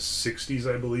place in the 60s,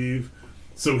 I believe.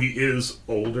 So he is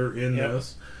older in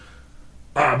this.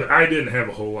 But I didn't have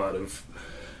a whole lot of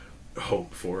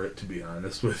hope for it, to be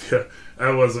honest with you.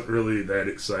 I wasn't really that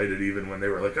excited even when they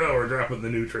were like, oh, we're dropping the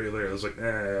new trailer. I was like,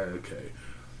 okay.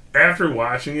 After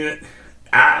watching it,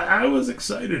 I was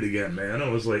excited again, man. I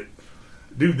was like,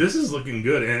 dude, this is looking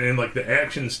good. And like the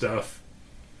action stuff,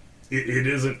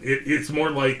 it's more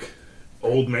like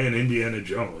old man Indiana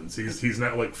Jones. He's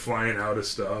not like flying out of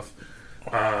stuff.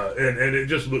 And it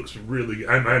just looks really,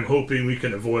 I'm hoping we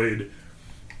can avoid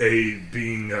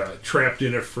being trapped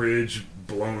in a fridge,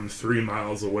 blown 3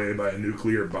 miles away by a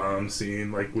nuclear bomb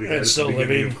scene like we had at the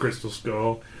beginning of Crystal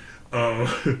Skull. I'm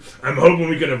hoping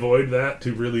we can avoid that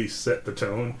to really set the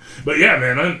tone. But yeah,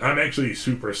 man, I'm actually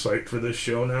super psyched for this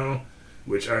show now,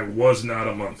 which I was not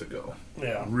a month ago.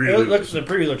 Yeah, really, the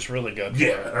preview looks really good.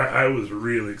 Yeah, I was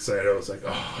really excited. I was like,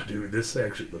 oh, dude, this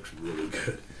actually looks really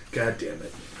good. God damn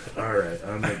it. All right,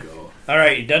 I'm going to go. All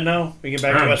right, you done now? We get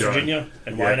back to West Virginia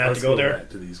and why not to go there?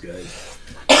 Back to these guys.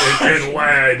 and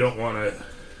why I don't want to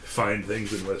find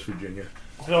things in West Virginia.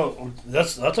 Well,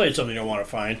 I'll tell you something you don't want to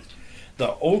find.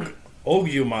 The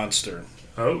Ogu monster.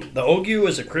 Oh. The Ogu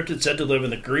is a cryptid said to live in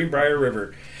the Greenbrier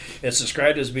River. It's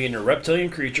described as being a reptilian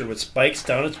creature with spikes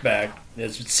down its back.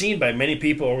 It's been seen by many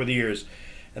people over the years,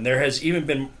 and there has even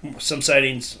been some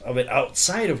sightings of it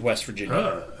outside of West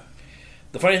Virginia.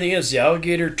 The funny thing is, the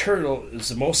alligator turtle is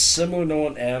the most similar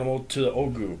known animal to the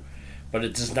Ogu, but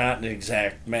it is not an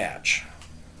exact match.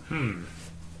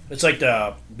 It's like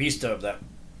the beast of that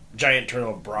giant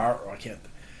turtle, I can't.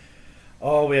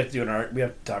 Oh, we have to we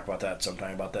have to talk about that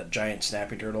sometime, about that giant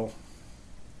snapping turtle.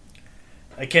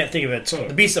 I can't think of it.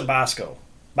 The beast of Bosco.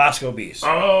 Bosco beast.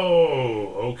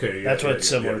 Oh, okay. That's what it's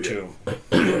similar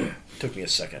to. Took me a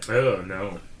second. Oh,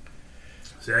 no.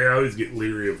 See, I always get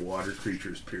leery of water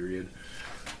creatures, period.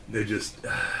 I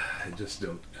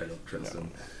don't trust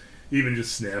them. Even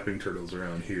just snapping turtles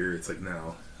around here, it's like,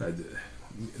 no.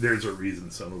 There's a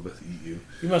reason some of us eat you.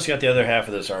 You must have got the other half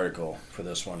of this article for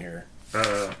this one here.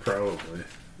 Probably.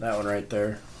 That one right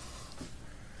there.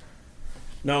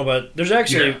 No, but there's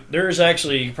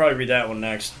actually, you can probably read that one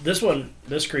next.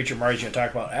 This creature Marty's going to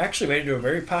talk about, actually made into a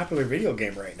very popular video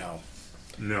game right now.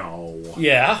 No.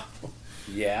 Yeah.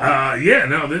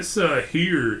 No, this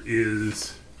here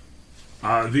is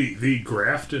the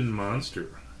Grafton Monster.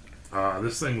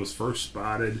 This thing was first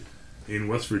spotted in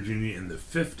West Virginia in the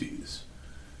 50s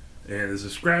and is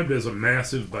described as a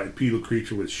massive bipedal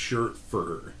creature with short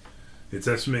fur. It's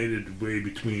estimated to weigh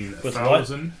between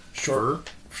 1,000 Short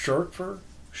fur?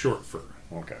 Short fur.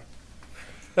 Okay.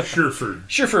 Sherford.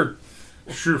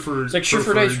 It's like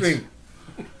Sherford ice cream.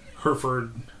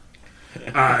 Hereford.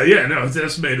 It's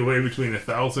estimated to weigh between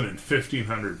 1,000 and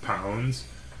 1,500 pounds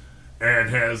and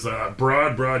has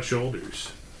broad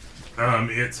shoulders.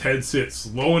 Its head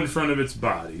sits low in front of its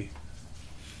body,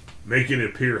 making it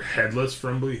appear headless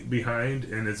from behind,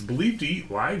 and it's believed to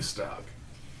eat livestock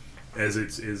as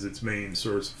its main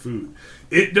source of food.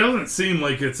 It doesn't seem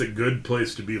like it's a good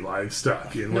place to be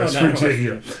livestock in West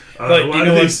Virginia. A lot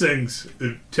of these things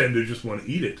tend to just want to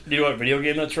eat it. Do you know what video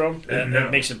game that's from? That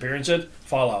makes an appearance in?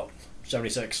 Fallout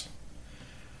 76.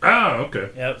 Oh, okay.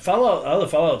 Yeah, all the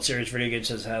Fallout series video games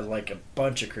has like a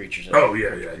bunch of creatures in it. Oh,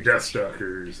 yeah.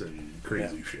 Deathstalkers and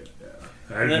crazy shit. Yeah.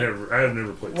 I've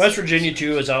never played West Virginia,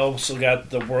 too, has also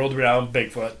got the world-renowned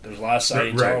Bigfoot. There's a lot of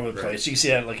sightings all over the place. You can see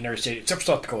that like in every state, except for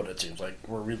South Dakota, it seems like,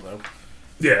 where we live.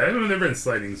 Yeah, I know there have been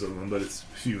sightings of them, but it's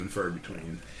few and far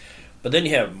between. But then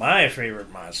you have my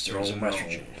favorite monsters in West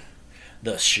Virginia.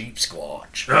 The Sheep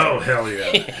Squatch. Oh, hell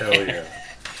yeah.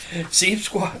 Sheep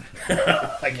Squatch.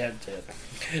 I get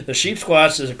it. The Sheep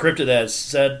Squatch is a cryptid that is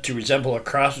said to resemble a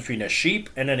cross between a sheep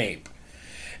and an ape.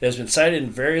 It has been sighted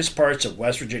in various parts of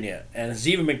West Virginia and has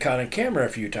even been caught on camera a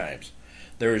few times.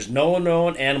 There is no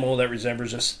known animal that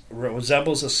resembles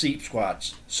a sheep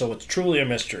squatch, so it's truly a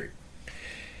mystery.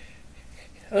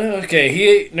 Okay,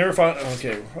 he never found.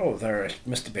 Okay, there, I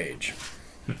missed the page.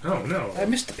 Oh no, I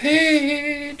missed the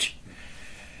page.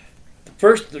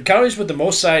 The counties with the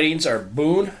most sightings are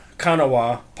Boone,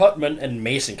 Kanawha, Putnam, and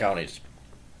Mason counties.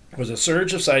 was a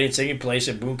surge of sightings taking place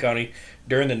in Boone County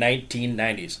during the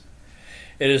 1990s.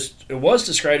 It was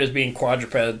described as being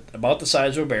quadruped, about the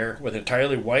size of a bear, with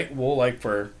entirely white wool-like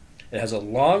fur. It has a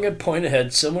long and pointed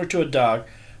head similar to a dog,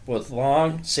 with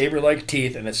long saber-like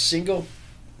teeth and a single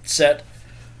set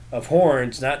of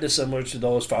horns not dissimilar to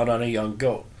those found on a young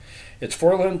goat. Its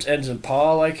forelimbs ends in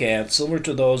paw-like hands, similar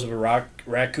to those of a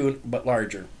raccoon but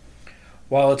larger.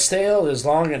 While its tail is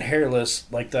long and hairless,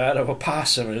 like that of a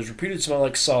possum, it is reputed to smell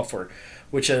like sulfur,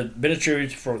 which had been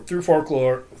attributed through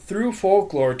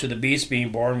folklore to the beast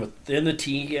being born within the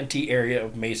TNT area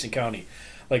of Mason County,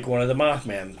 like one of the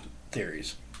Mothman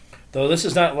theories. Though this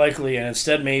is not likely, and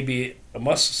instead may be a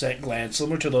musk-scent gland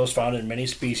similar to those found in many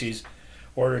species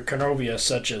or Carnovia,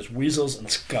 such as weasels and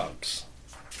skunks.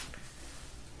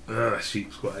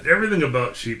 Sheep Squatch. Everything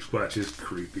about Sheep Squatch is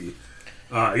creepy.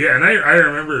 Yeah, and I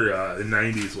remember the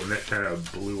 90s when that kind of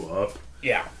blew up.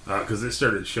 Yeah. Because it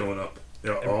started showing up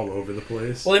all over the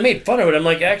place. Well, they made fun of it. I'm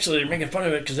like, actually, they're making fun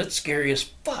of it because it's scary as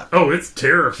fuck. Oh, it's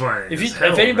terrifying. If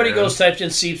anybody goes types in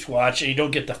Sheep Squatch and you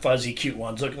don't get the fuzzy, cute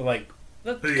ones looking like,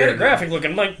 that's kind of graphic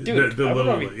looking. I'm like, dude,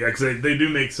 yeah, because they do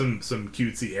make some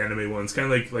cutesy anime ones,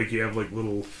 kind of like you have like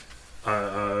little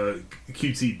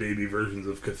cutesy baby versions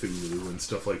of Cthulhu and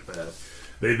stuff like that.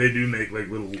 They do make like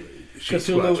little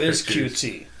Cthulhu is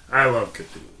cutesy. I love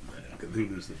Cthulhu. Man.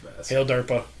 Cthulhu's the best. Hail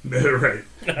DARPA. Right,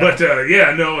 but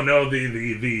yeah, no,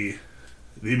 the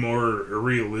more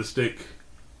realistic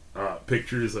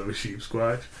pictures of a sheep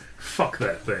squatch. Fuck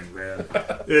that thing, man.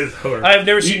 It's horrible. I've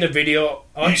never seen the video.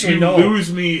 Actually, you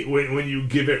lose me when you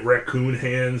give it raccoon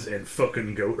hands and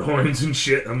fucking goat horns and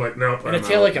shit. I'm like, nope. And a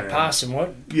tail like a possum.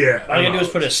 What? Yeah. All you gotta do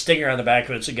is put a stinger on the back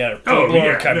of it so you got a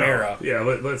full-blown chimera. No. Yeah,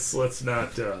 let's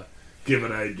not give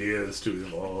it ideas to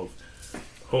evolve.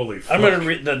 Holy fuck. I'm gonna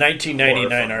read the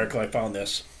 1999 article. I found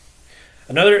this.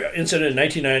 Another incident in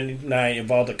 1999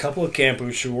 involved a couple of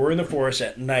campers who were in the forest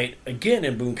at night, again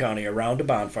in Boone County, around a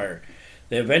bonfire.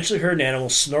 They eventually heard an animal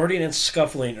snorting and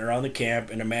scuffling around the camp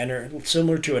in a manner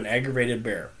similar to an aggravated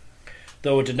bear.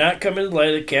 Though it did not come into the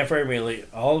light of the campfire immediately,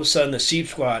 all of a sudden the sheep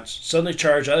squatch suddenly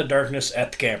charged out of darkness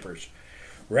at the campers.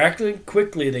 Miraculously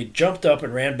quickly, they jumped up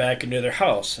and ran back into their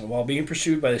house, and while being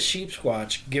pursued by the sheep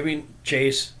squatch, giving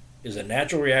chase is a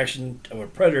natural reaction of a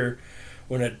predator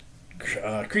when a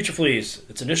creature flees.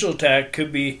 Its initial attack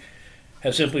could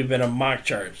have simply been a mock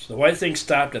charge. The white thing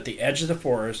stopped at the edge of the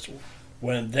forest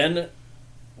when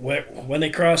they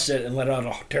crossed it and let out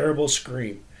a terrible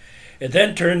scream. It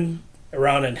then turned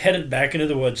around and headed back into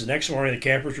the woods. The next morning, the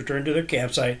campers returned to their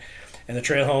campsite and the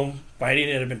trail home, finding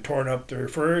it had been torn up. They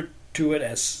referred to it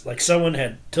as like someone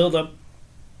had tilled up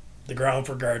the ground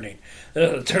for gardening.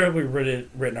 That's a terribly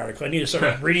written article. I need to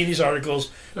start reading these articles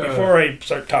before I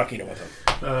start talking about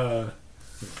them.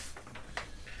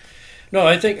 No,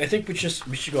 I think we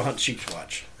should go hunt sheep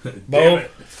squatch. Bo,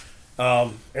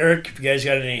 Eric, if you guys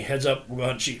got any heads up, we'll go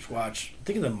hunt sheep squatch.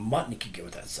 Think of the mutton you could get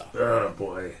with that stuff. Oh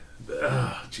boy,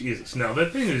 Jesus! No,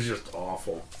 that thing is just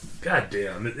awful. God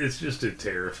damn, it's just a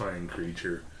terrifying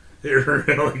creature. It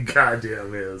really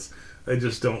goddamn is. I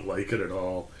just don't like it at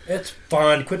all. It's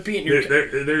fun. Quit being your.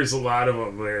 There's a lot of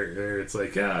them where it's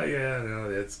like,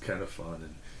 it's kind of fun.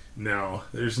 And no,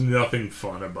 there's nothing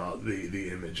fun about the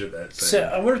image of that thing. So,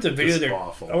 I wonder if the video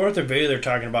awful. I wonder if the video they're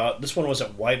talking about. This one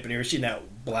wasn't white, but you ever seen that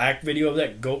black video of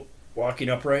that goat walking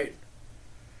upright?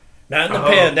 Not in the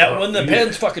pen. That one, the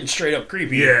pen's fucking straight up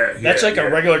creepy. Yeah, that's like a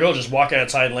regular goat just walking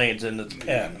outside lanes in the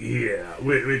pen. Yeah,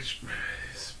 which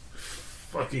is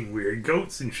fucking weird.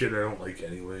 Goats and shit I don't like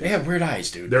anyway. They have weird eyes,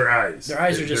 dude. Their eyes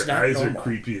are just not normal. Their eyes are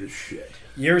creepy as shit.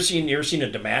 You ever seen a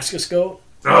Damascus goat?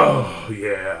 Oh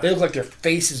yeah. They look like their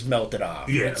face is melted off.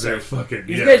 Yeah, they're fucking. If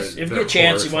you get a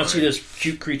chance, you want to see this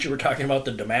cute creature we're talking about,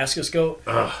 the Damascus goat?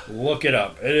 Look it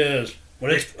up. It is. When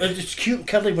it's cute and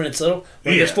cuddly when it's little.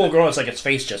 When it gets full grown, it's like its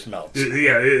face just melts.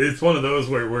 It's one of those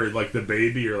where like the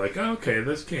baby, you're like, okay,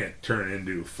 this can't turn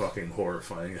into fucking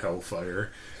horrifying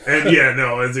hellfire. And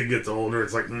as it gets older,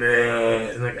 it's like, nah.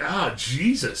 And like,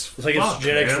 Jesus. It's like its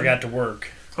genetics forgot to work.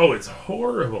 Oh, it's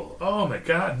horrible. Oh my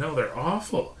God, no, they're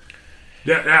awful.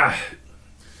 Yeah.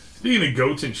 Speaking of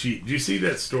goats and sheep, did you see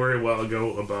that story a while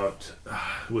ago about,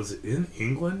 was it in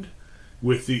England?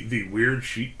 With the weird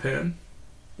sheep pen?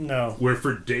 No. Where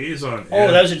for days on end...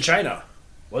 Oh, that was in China,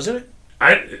 wasn't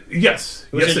it? Yes.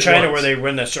 It was in China where they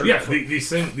run that circle. Yeah,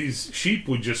 these sheep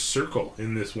would just circle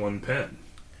in this one pen.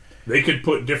 They could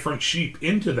put different sheep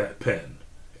into that pen.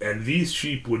 And these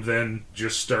sheep would then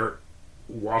just start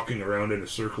walking around in a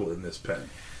circle in this pen.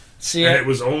 It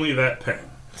was only that pen.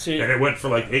 And it went for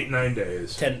like 8-9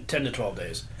 days. 10 to 12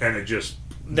 days. And it just...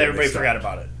 Everybody forgot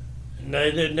about it. No,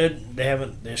 they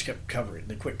haven't. They just kept covering.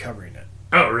 They quit covering it.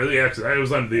 Oh, really? Yeah, 'cause I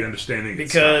was under the understanding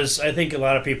Because I think a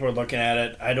lot of people are looking at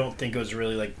it. I don't think it was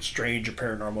really like strange or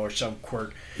paranormal or some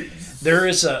quirk. There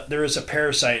is a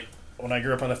parasite. When I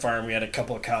grew up on the farm, we had a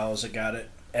couple of cows that got it,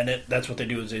 and that's what they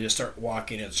do is they just start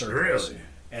walking in circles. Really?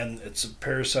 And it's a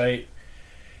parasite,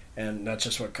 and that's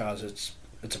just what causes it.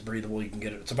 It's a breathable. You can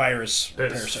get it. It's a virus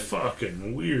That's parasite.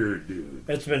 fucking weird, dude.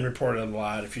 It's been reported a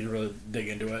lot if you really dig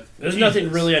into it. There's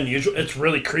nothing really unusual. It's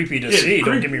really creepy to see.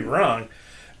 Don't get me wrong,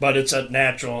 but it's a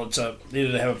natural.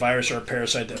 Either they have a virus or a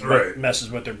parasite that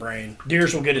messes with their brain.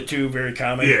 Deers will get it too. Very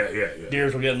common. Yeah.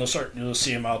 Deers will get it. And you'll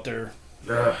see them out there.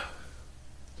 But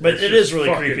it is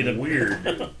really creepy. Weird.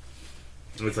 Dude.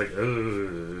 It's like,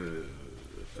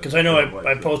 because I know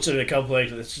I posted a couple like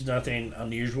this is nothing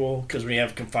unusual because when you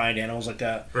have confined animals like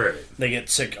that, they get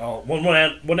sick. One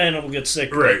animal gets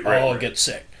sick, they all get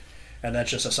sick, and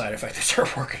that's just a side effect. They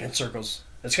start working in circles.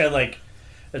 It's kind of like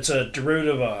it's a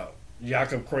derivative of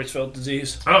Jakob Creutzfeldt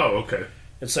disease. Oh, okay.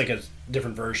 It's like a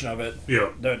different version of it. Yeah.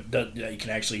 That you can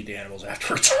actually eat the animals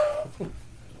afterwards.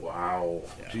 Wow.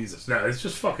 Yeah. Jesus. No, it's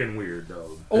just fucking weird,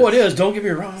 though. It is. Don't get me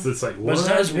wrong. It's like, but it's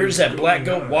not as weird as that black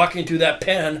goat walking through that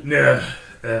pen. Yeah.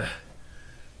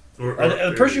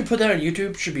 The person who put that on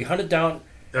YouTube should be hunted down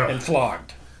and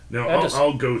flogged. No,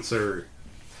 all goats are...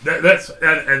 That's,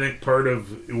 I think, part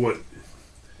of what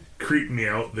creeped me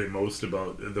out the most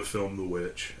about the film The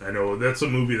Witch. I know that's a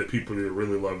movie that people either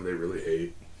really love or they really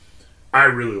hate. I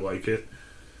really like it.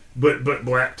 But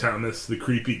Black Thomas, the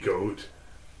creepy goat,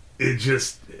 it's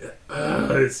just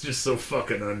so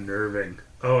fucking unnerving.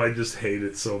 Oh, I just hate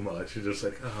it so much. It's just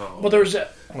like, oh. Well, there's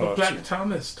that. Well, Black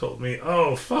Thomas told me,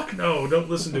 oh, fuck no,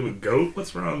 don't listen to a goat.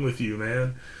 What's wrong with you,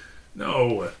 man?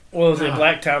 No. Well, the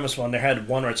Black Thomas one, they had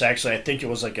one where it's actually, I think it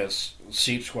was like a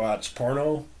Sheep Squat's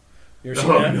porno. You ever seen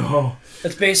that? No.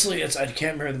 It's basically, I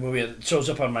can't remember the movie. It shows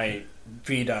up on my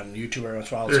feed on YouTube every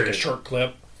once in a while. It's like a short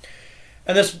clip.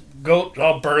 And this goat,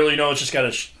 all burly, it's just got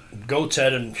a goat's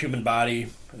head and human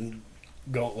body and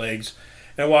goat legs.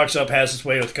 And it walks up, has its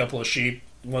way with a couple of sheep.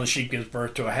 One of the sheep gives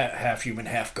birth to a half human,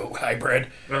 half goat hybrid.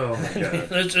 Oh, my God.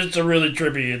 It's a really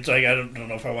trippy. It's like, I don't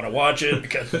know if I want to watch it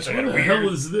because it's like what the weird. hell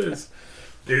is this?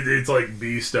 It's like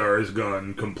B-Star has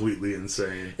gone completely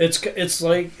insane. It's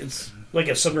like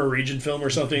a some Norwegian film or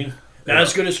something. Not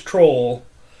as good as Troll,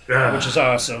 which is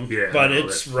awesome. Yeah, but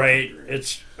it's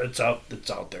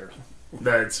out there.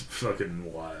 That's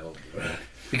fucking wild.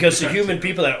 Because the human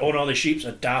people that own all the sheep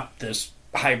adopt this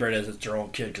hybrid as their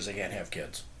own kid because they can't have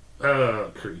kids.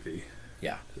 Creepy.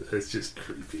 Yeah. It's just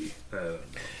creepy. I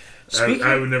don't know.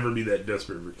 I would never be that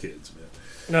desperate for kids,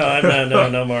 man.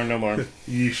 No more.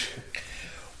 Yeesh.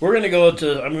 We're going to go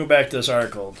to, I'm going back to this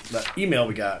article, that email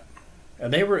we got.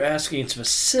 And they were asking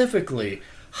specifically,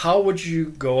 how would you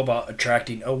go about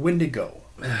attracting a Wendigo?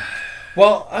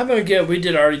 Well, I'm going to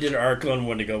already did an article on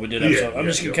Wendigo. We did episode. I'm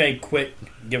just going to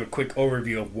give a quick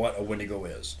overview of what a Wendigo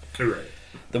is. Right.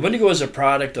 The Wendigo is a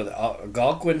product of the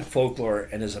Algonquin folklore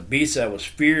and is a beast that was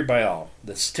feared by all.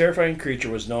 This terrifying creature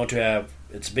was known to have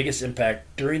its biggest impact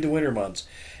during the winter months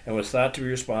and was thought to be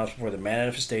responsible for the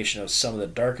manifestation of some of the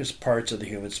darkest parts of the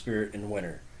human spirit in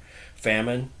winter: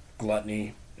 famine,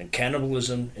 gluttony, and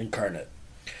cannibalism incarnate.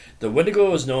 The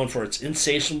Wendigo is known for its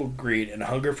insatiable greed and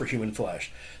hunger for human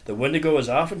flesh. The Wendigo is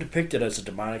often depicted as a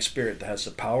demonic spirit that has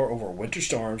the power over winter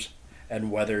storms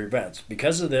and weather events.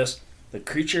 Because of this, the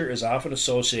creature is often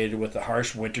associated with the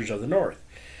harsh winters of the north.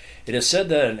 It is said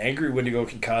that an angry Wendigo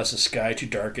can cause the sky to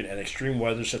darken and extreme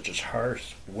weather such as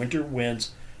harsh winter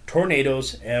winds,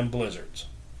 tornadoes, and blizzards.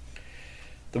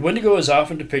 The Wendigo is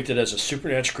often depicted as a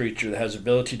supernatural creature that has the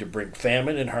ability to bring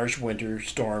famine and harsh winter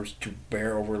storms to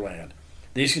bear over land.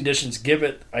 These conditions give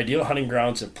it ideal hunting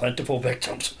grounds and plentiful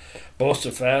victims, both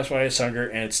to satisfy its hunger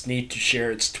and its need to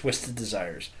share its twisted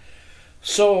desires.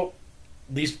 So,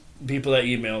 these people that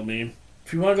emailed me,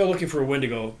 if you want to go looking for a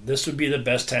Wendigo, this would be the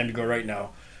best time to go right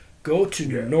now. Go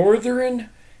to northern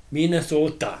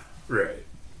Minnesota. Right.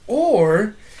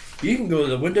 Or you can go to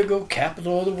the Wendigo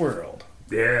capital of the world.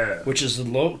 Yeah. Which is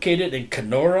located in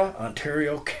Kenora,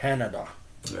 Ontario, Canada.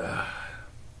 There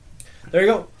you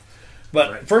go.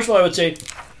 But first of all, I would say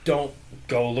don't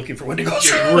go looking for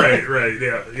Wendigos. Right.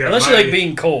 Yeah. Unless you like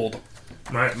being cold.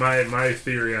 My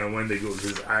theory on Wendigos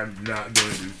is I'm not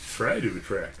going to try to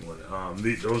attract one.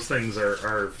 Those things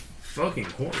are fucking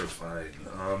horrifying.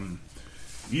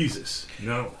 Jesus,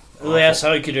 no. Well, they asked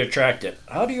how you could attract it.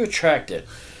 How do you attract it?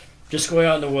 Just going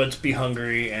out in the woods, be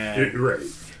hungry, and right.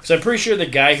 Because I'm pretty sure the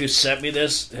guy who sent me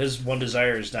this, his one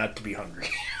desire is not to be hungry.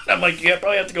 I'm like, yeah,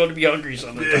 probably have to go to be hungry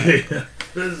sometime. Yeah.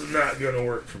 This is not going to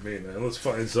work for me, man. Let's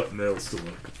find something else to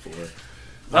look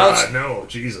for. No,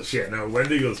 Jesus, yeah, no.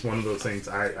 Wendigo's one of those things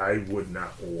I would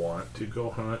not want to go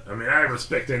hunt. I mean, I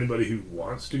respect anybody who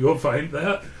wants to go find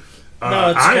that. No,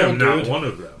 it's I cold, am not dude. one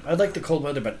of them. I'd like the cold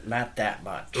weather, but not that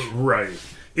much. Right.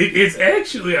 It's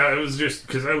actually, I was just,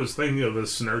 because I was thinking of a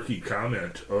snarky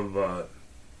comment of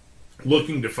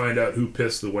looking to find out who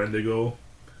pissed the Wendigo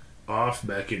off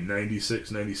back in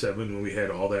 96, 97 when we had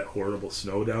all that horrible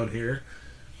snow down here.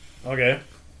 Okay.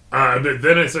 But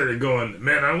then I started going,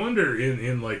 man, I wonder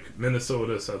in like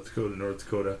Minnesota, South Dakota, North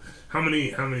Dakota, how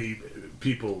many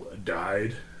people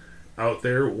died out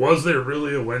there? Was there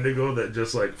really a Wendigo that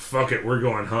just like, fuck it, we're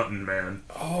going hunting, man?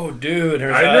 Oh, dude.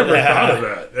 I never thought of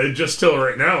that. Just till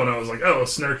right now, and I was like, oh, a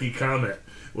snarky comment.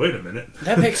 Wait a minute.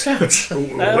 That makes sense.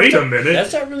 Wait a minute.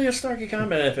 That's not really a snarky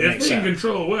comment if it If makes they can sense.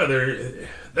 control weather,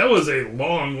 that was a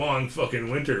long, long fucking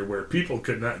winter where people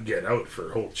could not get out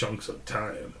for whole chunks of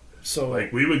time. So,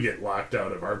 Like, we would get locked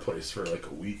out of our place for like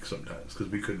a week sometimes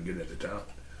because we couldn't get into town.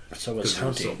 so was Because there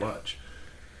was so hunting. much.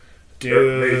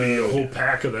 Dude. Maybe a whole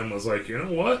pack of them was like, you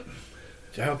know what?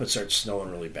 I hope it starts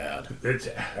snowing really bad.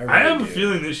 I have a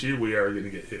feeling this year we are going to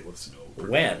get hit with snow.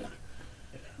 When?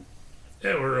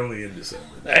 Yeah, we're only in December.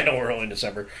 I know we're only in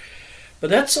December. But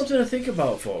that's something to think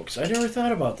about, folks. I never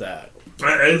thought about that.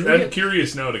 I'm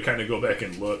curious now to kind of go back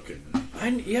and look.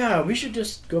 And Yeah, we should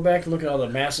just go back and look at all the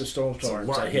massive it's a snowstorms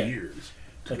lot that of hit. years.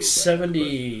 to Like go back,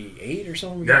 78 or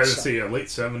something? but- Yeah, let's see. Late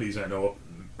 70s, I know.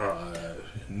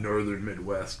 Northern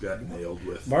Midwest got nailed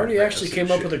with. Marty actually massive came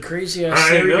up shit. with a crazy ass I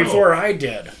theory know. before I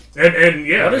did. And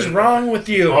yeah. What is wrong with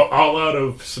you? All out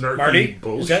of snarky Marty,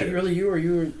 bullshit. is that really you or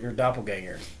your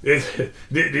doppelganger?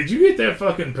 Did you get that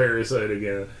fucking parasite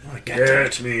again? Oh, God Yeah, damn it.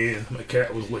 it's me. My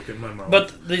cat was licking my mouth.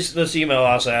 But this email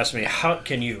also asked me, how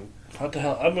can you... What the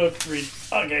hell? I'm going to read...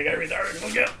 Okay, I got to read the article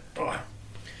again. Oh.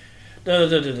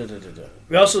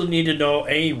 We also need to know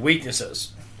any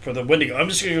weaknesses for the Wendigo. I'm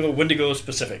just going to go Wendigo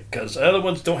specific, because the other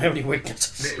ones don't have any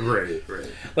weaknesses. Right.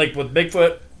 Like with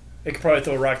Bigfoot, it could probably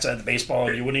throw rocks at the baseball,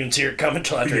 and you wouldn't even see it coming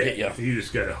until after it hit you. You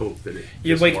just gotta hope that it.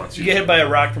 You just wants get hit by a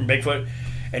rock from Bigfoot,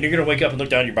 and you're going to wake up and look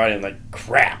down your body and like,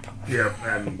 crap. Yeah,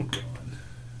 I'm gone.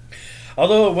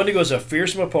 Although a Wendigo is a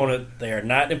fearsome opponent, they are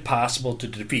not impossible to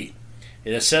defeat.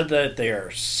 It is said that there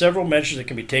are several measures that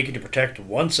can be taken to protect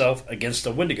oneself against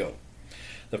a Wendigo.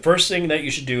 The first thing that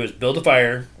you should do is build a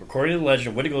fire. According to the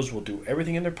legend, Wendigos will do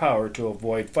everything in their power to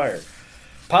avoid fire.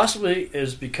 Possibly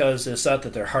is because it's thought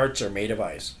that their hearts are made of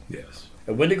ice. Yes.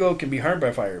 A Wendigo can be harmed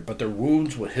by fire, but their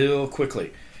wounds will heal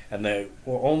quickly, and they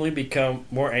will only become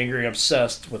more angry and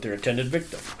obsessed with their intended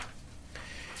victim.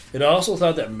 It also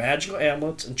thought that magical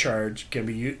amulets and charms can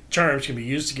be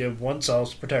used to give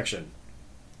oneself protection.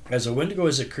 As a Wendigo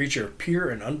is a creature of pure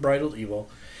and unbridled evil,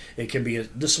 it can be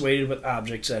dissuaded with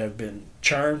objects that have been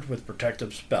charmed with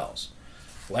protective spells.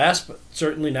 Last but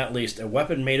certainly not least, a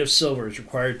weapon made of silver is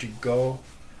required to go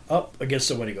up against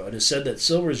a Wendigo. It is said that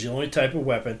silver is the only type of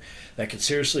weapon that can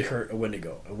seriously hurt a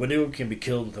Wendigo. A Wendigo can be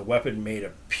killed with a weapon made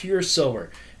of pure silver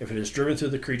if it is driven through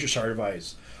the creature's heart of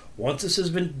ice. Once this has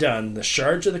been done, the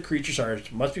shards of the creature's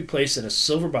heart must be placed in a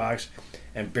silver box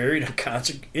and buried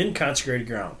in consecrated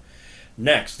ground.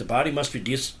 Next, the body must be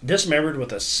dismembered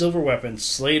with a silver weapon,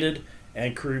 slated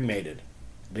and cremated.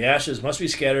 The ashes must be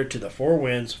scattered to the four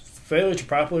winds. Failure to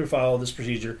properly follow this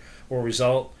procedure will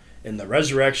result in the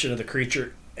resurrection of the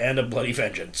creature and a bloody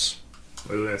vengeance.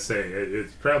 What did I say?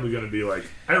 It's probably going to be like,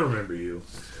 I remember you.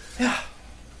 Yeah.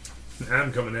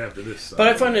 I'm coming after this. But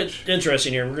I find it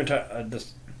interesting here. We're going to talk.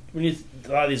 We need a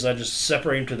lot of these. I just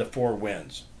separate them to the four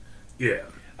winds. Yeah.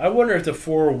 I wonder if the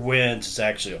four winds is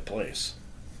actually a place.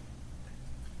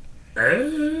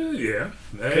 Yeah.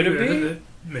 Could it be? That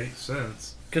makes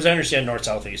sense. Because I understand north,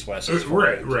 south, east, west. Is four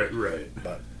Right. winds.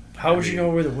 But how would you know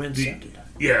where the winds the- ended?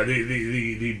 Yeah,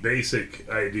 the basic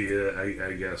idea,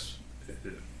 I guess,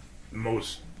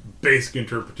 most basic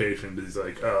interpretation is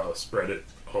like, oh, spread it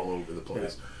all over the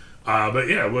place. But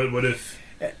yeah, what if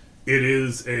it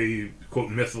is a, quote,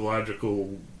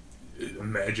 mythological,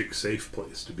 magic safe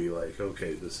place to be like,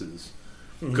 okay, this is...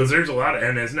 Because there's a lot of...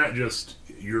 And it's not just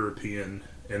European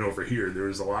and over here.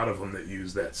 There's a lot of them that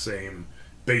use that same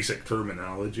basic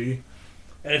terminology.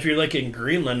 And if you're like in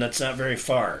Greenland, that's not very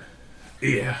far.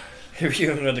 Yeah. If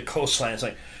you're on the coastline, it's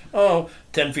like, oh,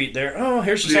 10 feet there. Oh,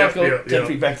 here's the Yeah, South Coast. yeah, 10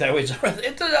 feet back that way. It's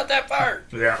not that far.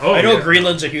 Yeah. Oh, I know yeah.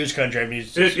 Greenland's a huge country. I mean,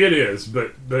 It is,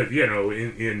 but you know,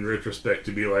 in retrospect,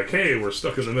 to be like, hey, we're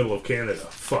stuck in the middle of Canada.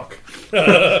 Fuck.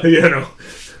 You know,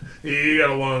 you got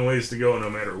a long ways to go, no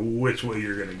matter which way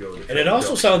you're going to go. and it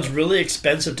also sounds really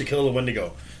expensive to kill the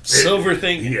Wendigo. Silver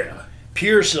thing, Yeah.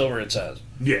 pure silver. It says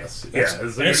Yes. That's- Yeah.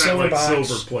 It's and a not silver like box.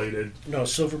 silver plated. no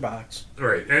silver box.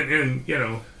 Right. And you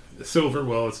know, silver,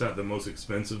 well, it's not the most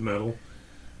expensive metal.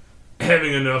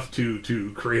 Having enough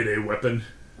to create a weapon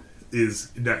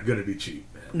is not going to be cheap.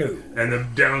 No. And the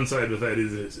downside with that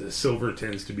is silver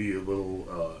tends to be a little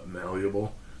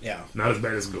malleable. Yeah. Not as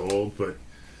bad as gold, but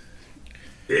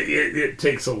it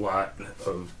takes a lot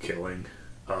of killing.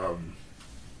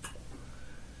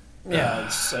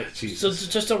 It's like, so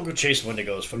just don't go chase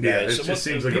Wendigos from guys. It just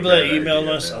seems like people a that bad email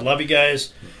idea, us, man. I love you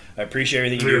guys. I appreciate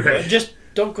everything you do. Right. But just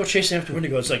don't go chasing after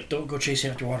Wendigos. It's like, don't go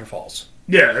chasing after waterfalls.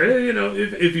 Yeah,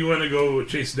 if you want to go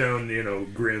chase down,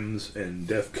 Grims and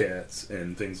Death Cats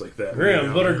and things like that.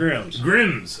 Grims? What are Grims?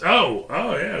 Grims. Oh,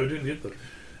 yeah, we didn't get them.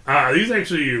 These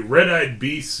actually red-eyed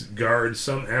beasts guard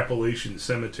some Appalachian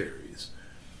cemeteries.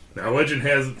 Now, legend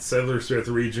has it the settlers throughout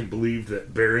the region believed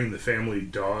that burying the family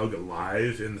dog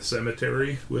alive in the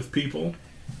cemetery with people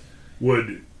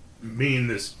would mean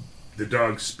the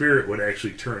dog's spirit would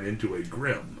actually turn into a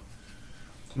Grim,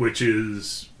 which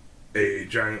is a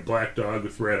giant black dog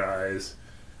with red eyes,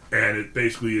 and it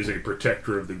basically is a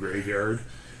protector of the graveyard.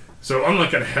 So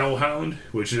unlike a hellhound,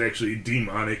 which is actually a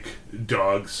demonic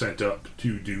dog sent up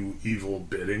to do evil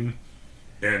bidding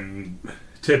and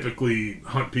typically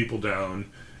hunt people down,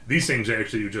 these things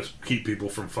actually just keep people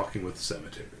from fucking with the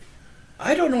cemetery.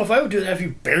 I don't know if I would do that if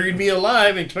you buried me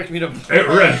alive and expect me to...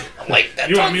 Right. Like, that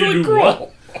You want dog's me to really do cruel.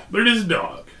 what? But it is a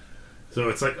dog. So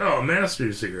it's like, oh,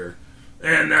 Master's here.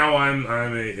 And now I'm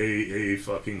a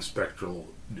fucking spectral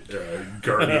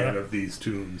guardian of these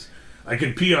tombs. I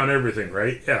can pee on everything,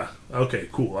 right? Yeah. Okay,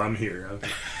 cool. I'm here.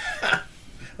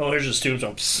 Oh, here's his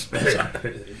tombstone.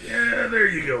 Yeah, there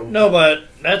you go. No, but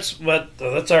that's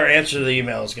our answer to the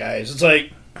emails, guys. It's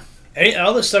like,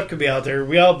 all this stuff could be out there.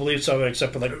 We all believe something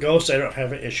except for like ghosts. I don't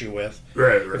have an issue with.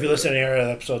 Right. If you listen to any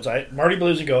other episodes, Marty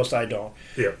believes in ghosts. I don't.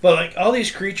 Yeah. But like all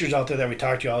these creatures out there that we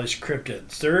talked to, all these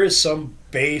cryptids, there is some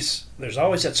base. There's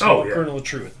always that small kernel of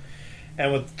truth.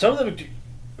 And with some of them,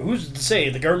 who's to say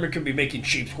the government could be making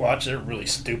sheep squatch? They're really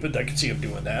stupid. I could see them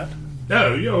doing that.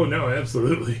 No,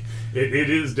 absolutely. It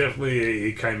is definitely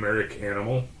a chimeric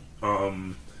animal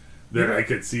that I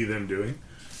could see them doing.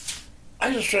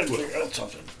 I just tried to figure out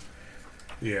something.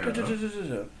 Yeah.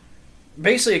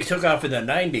 Basically, it took off in the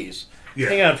 90s. Yeah.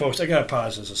 Hang on, folks. I got to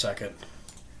pause this a second.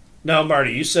 Now,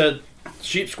 Marty, you said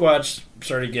sheep squatch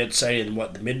started to get sighted in,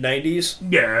 what, the mid-90s?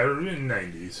 Yeah, in the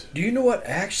 90s. Do you know what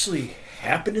actually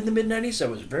happened in the mid-90s that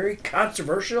was very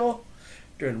controversial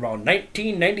during around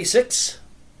 1996?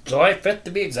 July 5th,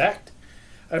 to be exact.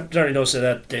 I've already noticed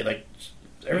that day, like,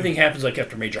 everything happens, like,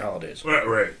 after major holidays.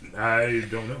 Right. I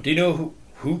don't know. Do you know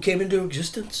who came into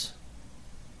existence?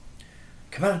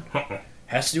 Come on.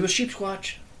 Has to do with sheep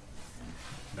squatch.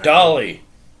 Dolly.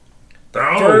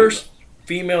 First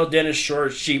female Dennis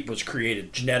Short sheep was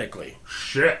created genetically.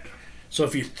 Shit. So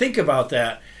if you think about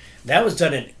that, that was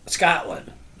done in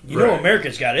Scotland. You know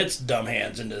America's got its dumb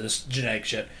hands into this genetic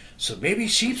shit. So maybe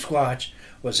sheep squatch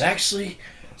was actually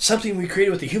something we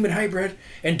created with a human hybrid,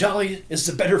 and Dolly is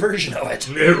the better version of it.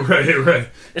 Yeah, right.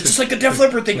 It's just like the Def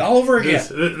Leppard thing all over again.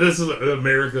 This is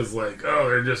America's like, oh,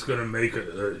 they're just going to make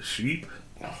a sheep?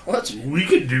 Well, We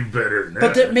could do better than that.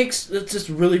 but that's just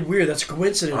really weird. That's a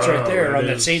coincidence right there. Around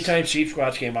that same time Sheep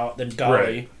Squatch came out, then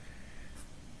Dolly.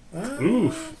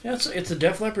 Oof. Yeah, it's a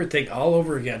Def Leppard thing all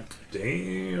over again.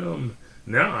 Damn.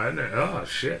 No, I know. Oh,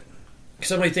 shit.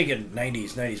 Somebody thinking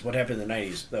 90s, what happened in the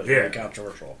 90s? That was very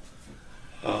controversial.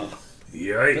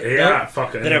 Yeah,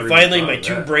 fucking. Then finally my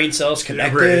two brain cells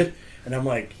connected, and I'm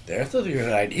like, that's a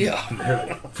good idea.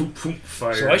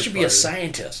 Fire, So I should be a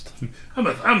scientist. I'm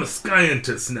a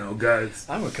scientist now, guys.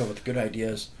 I'm going to come with good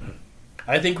ideas.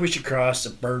 I think we should cross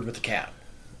a bird with a cat.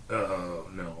 Oh,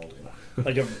 no.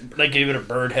 Like even a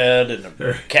bird head and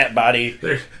a cat body.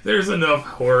 There's enough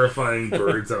horrifying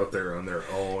birds out there on their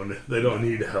own. They don't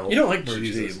need help. You don't like birds,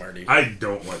 Jesus. do you, Marty? I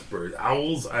don't like birds.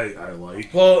 Owls, I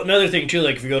like. Well, another thing, too,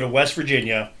 like if you go to West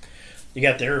Virginia, you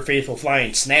got the ever faithful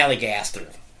flying snallygaster.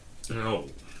 No.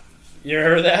 You ever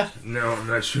heard of that? No, I'm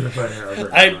not sure if I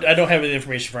have. I don't have any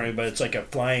information in front of me, but it's like a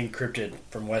flying cryptid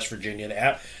from West Virginia.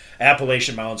 The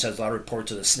Appalachian Mountains has a lot of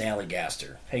reports of the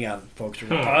snallygaster. Hang on, folks. We're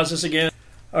going to pause this again.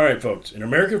 All right, folks. In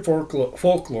American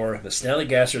folklore, the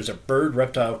snallygaster is a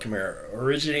bird-reptile chimera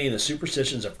originating in the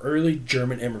superstitions of early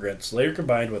German immigrants, later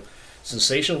combined with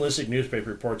sensationalistic newspaper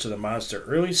reports of the monster.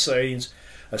 Early sightings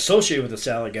associated with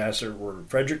the snallygaster were in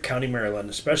Frederick County, Maryland,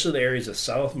 especially the areas of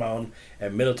South Mountain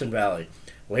and Middleton Valley.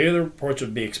 Later, the reports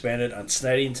would be expanded on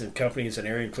sightings in companies in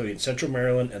areas including Central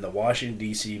Maryland and the Washington,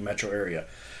 D.C. metro area.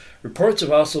 Reports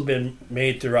have also been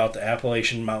made throughout the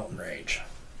Appalachian Mountain Range.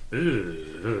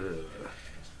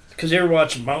 Because you ever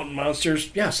watch Mountain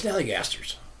Monsters? Yeah,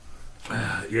 snallygasters.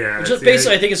 Yeah.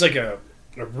 Basically, I think it's like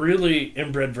a really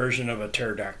inbred version of a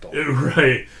pterodactyl.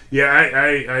 Right.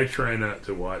 Yeah, I try not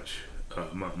to watch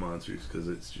monsters because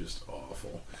it's just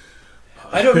awful.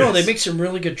 I don't know. They make some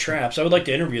really good traps. I would like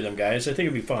to interview them guys. I think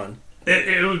it'd be fun.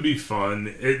 It would be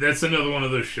fun. That's another one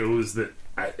of those shows that,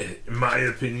 in my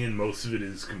opinion, most of it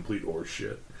is complete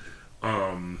horseshit.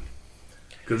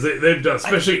 Because they've done,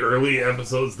 especially early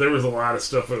episodes, there was a lot of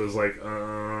stuff that was like,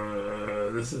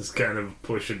 this is kind of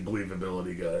pushing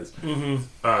believability, guys. Mm-hmm.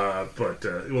 But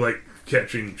like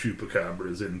catching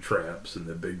chupacabras in traps and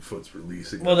the Bigfoot's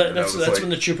releasing. Well, that's like, when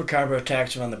the chupacabra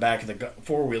attacks him on the back of the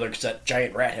four-wheeler because that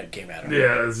giant rat head came at him.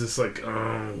 Yeah, it's just like,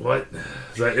 what?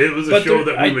 It was a show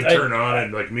that we would turn on,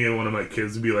 and like me and one of my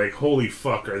kids would be like, holy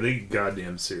fuck, are they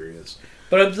goddamn serious?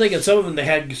 But I'm thinking some of them, they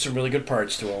had some really good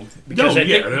parts to them.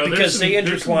 Because they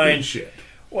intertwine. Shit.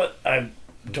 What I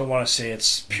don't want to say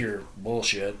it's pure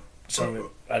bullshit.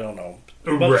 I don't know.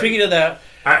 But Right. speaking of that,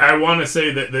 I want to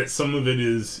say that some of it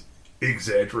is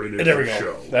exaggerated. there we for go.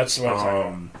 Show. That's what I'm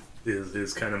talking about.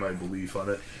 Is kind of my belief on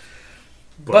it.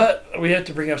 But we have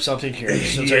to bring up something here.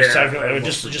 Since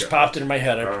it just popped into my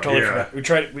head. I totally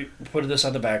forgot. We put this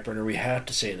on the back burner. We have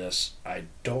to say this. I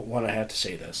don't want to have to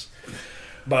say this.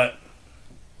 But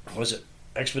was it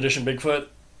Expedition Bigfoot?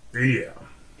 Yeah.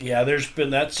 Yeah,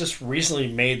 that's just recently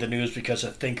made the news because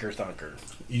of Thinker Thunker.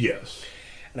 Yes.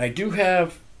 And I do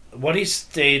have, what he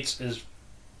states is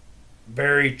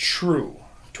very true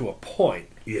to a point.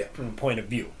 Yeah. From a point of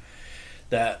view.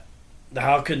 That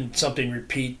how can something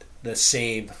repeat the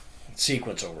same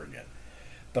sequence over again?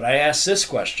 But I asked this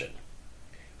question.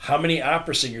 How many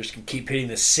opera singers can keep hitting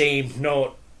the same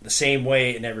note the same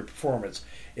way in every performance?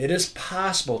 It is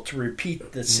possible to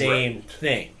repeat the same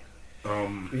thing.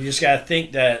 You just got to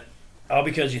think that all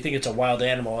because you think it's a wild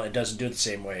animal, it doesn't do it the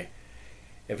same way.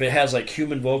 If it has like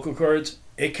human vocal cords,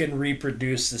 it can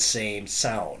reproduce the same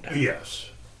sound. Yes.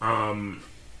 Well,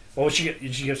 you should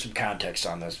give some context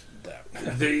on this.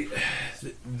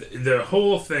 The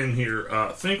whole thing here,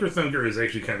 Thinker Thunker is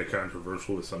actually kind of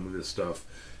controversial with some of his stuff.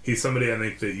 He's somebody I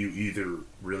think that you either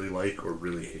really like or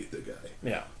really hate the guy.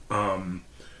 Yeah.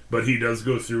 But he does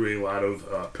go through a lot of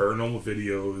paranormal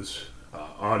videos,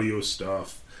 audio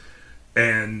stuff,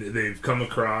 and they've come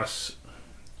across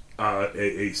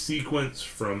a sequence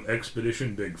from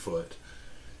Expedition Bigfoot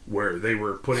where they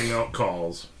were putting out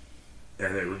calls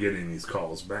and they were getting these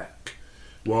calls back.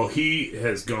 Well, he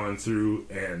has gone through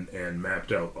and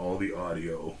mapped out all the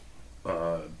audio.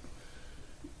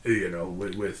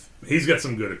 With he's got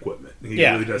some good equipment. He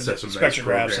really does have some nice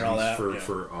programs and all that,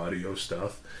 for audio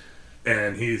stuff.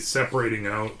 And he's separating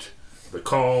out the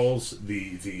calls,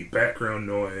 the background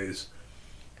noise,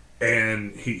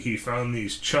 and he found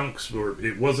these chunks where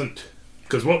it wasn't,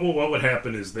 because what would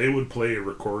happen is they would play a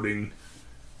recording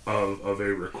of a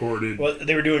recorded. Well,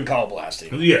 they were doing call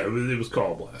blasting. Yeah, it was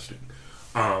call blasting,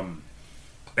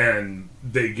 and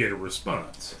they get a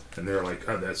response, and they're like,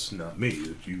 "Oh, that's not me.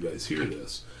 Did you guys hear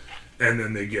this?" And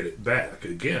then they get it back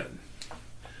again.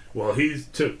 Well, he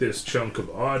took this chunk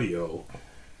of audio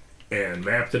and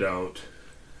mapped it out,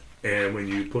 and when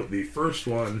you put the first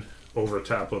one over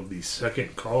top of the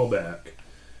second callback,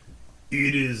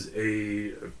 it is a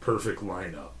perfect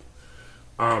lineup.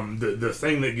 The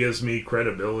thing that gives me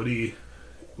credibility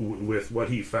with what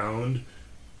he found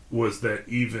was that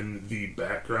even the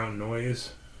background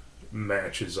noise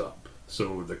matches up.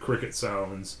 So the cricket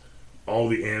sounds, all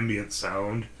the ambient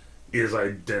sound is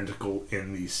identical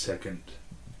in the second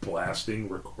blasting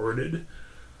recorded.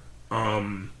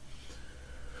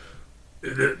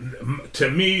 To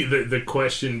me, the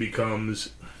question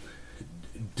becomes,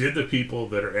 did the people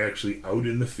that are actually out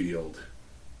in the field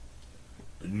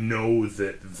know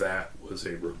that was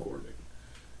a recording?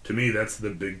 To me, that's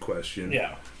the big question.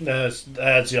 Yeah, that's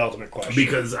the ultimate question.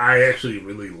 Because I actually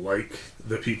really like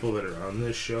the people that are on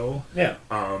this show. Yeah.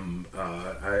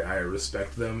 I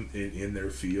respect them in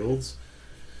their fields.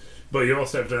 But you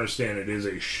also have to understand it is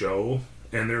a show,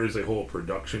 and there is a whole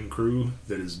production crew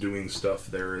that is doing stuff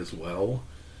there as well.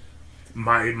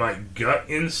 My gut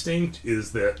instinct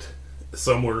is that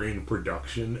somewhere in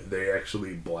production they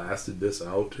actually blasted this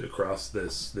out across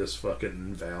this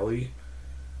fucking valley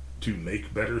to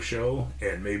make better show,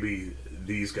 and maybe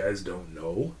these guys don't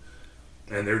know,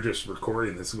 and they're just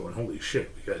recording this and going, holy shit,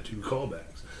 we got 2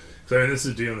 callbacks. So I mean, this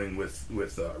is dealing with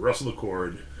Russell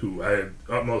Acord, who I have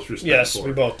utmost respect for. Yes,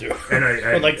 we both do. And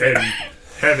and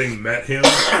having met him,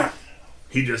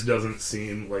 he just doesn't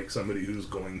seem like somebody who's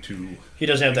going to. He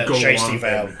doesn't have that shiesty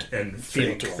vibe and feel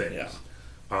fake to him. things.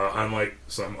 Yeah. Unlike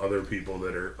some other people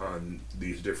that are on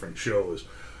these different shows,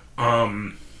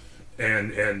 and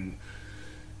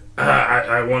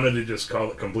I wanted to just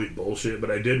call it complete bullshit, but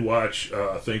I did watch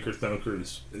Thinker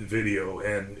Thunker's video,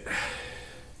 and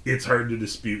it's hard to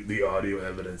dispute the audio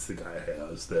evidence the guy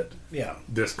has that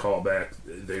this callback,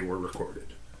 they were recorded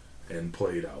and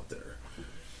played out there.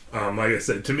 Like I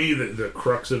said, to me, the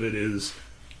crux of it is,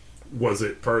 was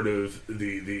it part of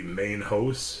the main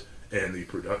hosts and the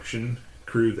production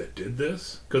crew that did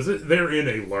this? Because they're in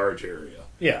a large area.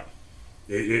 Yeah.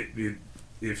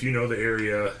 If you know the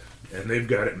area and they've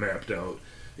got it mapped out,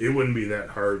 it wouldn't be that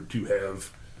hard to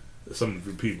have some of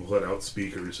the people put out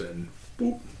speakers and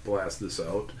boop, blast this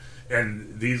out.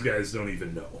 And these guys don't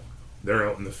even know. They're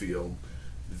out in the field.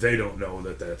 They don't know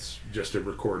that that's just a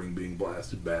recording being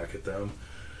blasted back at them.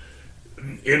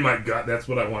 In my gut, that's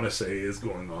what I want to say is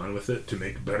going on with it to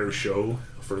make a better show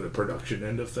for the production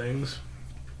end of things.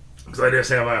 Because I just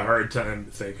have a hard time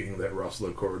thinking that Russ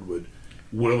LaCorde would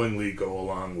willingly go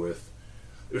along with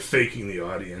faking the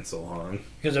audience along.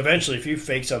 Because eventually, if you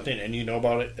fake something and you know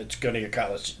about it, it's going to get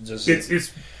caught.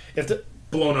 It's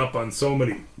blown up on so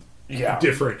many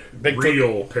different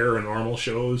real paranormal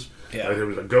shows. Yeah. There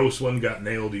was a ghost one got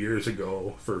nailed years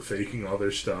ago for faking all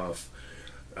their stuff.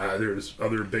 There's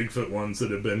other Bigfoot ones that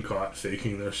have been caught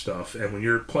faking their stuff. And when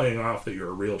you're playing off that you're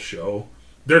a real show,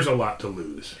 there's a lot to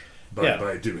lose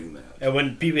by doing that. And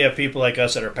when you have people like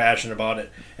us that are passionate about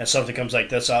it, and something comes like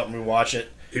this out and we watch it,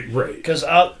 right? Because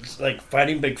like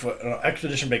Finding Bigfoot,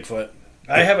 Expedition Bigfoot,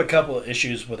 I have a couple of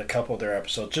issues with a couple of their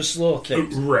episodes, just little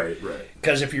things. Right.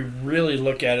 Because if you really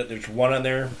look at it, there's one on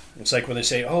there. It's like when they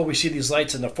say, "Oh, we see these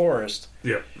lights in the forest,"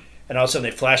 and all of a sudden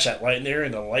they flash that light in there,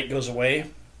 and the light goes away.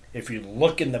 If you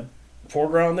look in the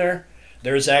foreground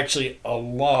there's actually a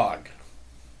log.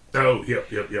 Oh,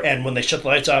 yep. And when they shut the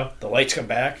lights off, the lights come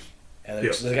back. And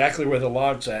it's exactly where the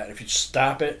log's at. If you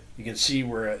stop it, you can see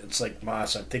where it's like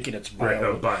moss. I'm thinking it's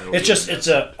bio. It's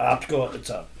a optical, it's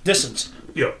a distance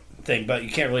thing, but you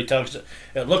can't really tell.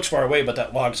 It looks far away, but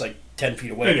that log's like 10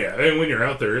 feet away. And when you're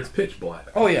out there, it's pitch black.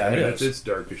 Oh, yeah, it is. It's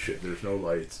dark as shit. There's no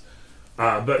lights.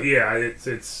 But yeah,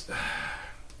 it's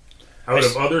out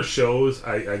of other shows,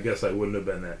 I guess I wouldn't have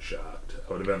been that shocked.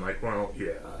 I would have been like, well,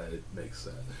 yeah, it makes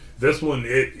sense. This one,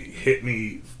 it hit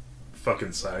me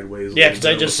fucking sideways. Yeah, because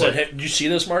I just said, hey, did you see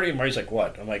this, Marty? And Marty's like,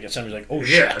 what? I'm like, somebody's like, oh,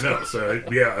 shit. Yeah, no. So,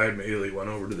 I immediately went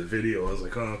over to the video. I was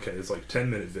like, oh, okay. It's like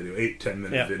 10-minute video,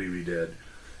 10-minute video we did.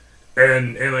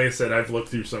 And like I said, I've looked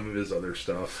through some of his other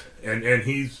stuff. And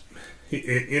he's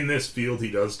in this field,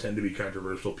 he does tend to be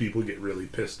controversial. People get really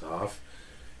pissed off.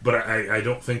 But I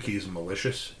don't think he's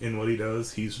malicious in what he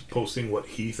does. He's posting what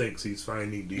he thinks he's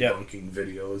finding, debunking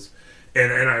videos.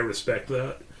 And I respect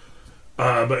that.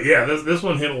 But yeah, this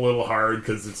one hit a little hard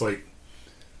because it's like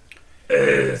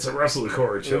it's a Russell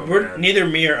LaCorde show. Neither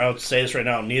me or I'll say this right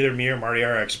now. Neither me or Marty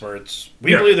are experts.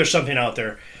 We believe there's something out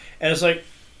there, and it's like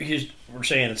we're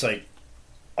saying it's like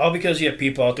all because you have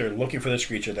people out there looking for this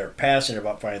creature. They're passionate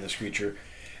about finding this creature,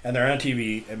 and they're on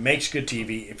TV. It makes good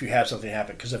TV if you have something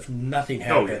happen. Because if nothing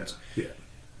happens,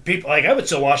 people like I would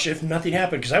still watch it if nothing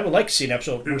happened because I would like to see an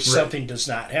episode where something does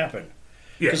not happen.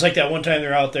 Because like that one time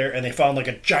they're out there and they found like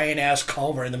a giant ass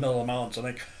culvert in the middle of the mountains. I'm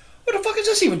like, what the fuck is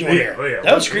this even doing here?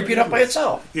 That was creepy enough by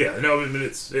itself. Yeah, no, I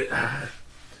mean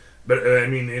but I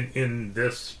mean in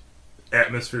this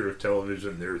atmosphere of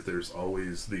television, there's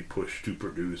always the push to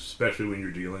produce, especially when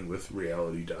you're dealing with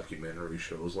reality documentary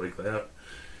shows like that.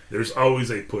 There's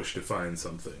always a push to find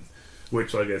something,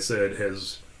 which, like I said,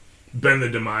 has been the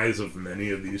demise of many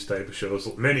of these type of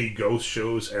shows. Many ghost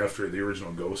shows after the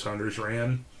original Ghost Hunters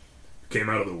ran came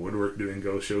out of the woodwork doing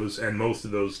ghost shows, and most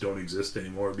of those don't exist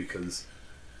anymore because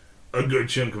a good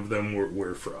chunk of them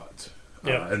were frauds,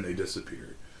 and they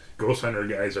disappeared. Ghost Hunter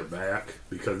guys are back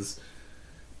because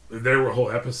there were whole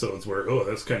episodes where,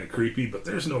 that's kind of creepy, but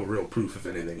there's no real proof of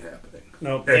anything happening.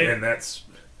 No, and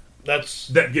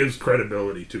that gives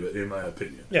credibility to it, in my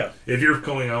opinion. Yeah, if you're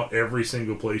going out every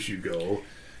single place you go,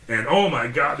 and oh my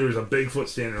God, there's a Bigfoot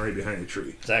standing right behind a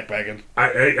tree. Zach Baggins.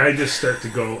 I just start to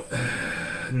go,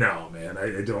 no, man,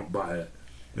 I don't buy it.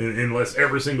 Unless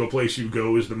every single place you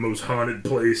go is the most haunted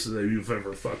place that you've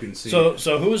ever fucking seen.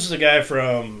 So who's the guy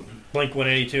from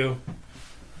Blink-182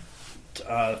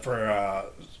 for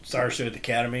Starship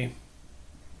Academy?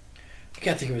 I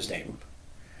can't think of his name.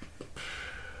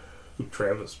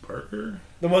 Travis Barker?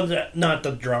 The one that, not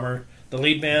the drummer, the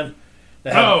lead man.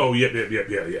 Yeah.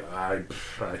 I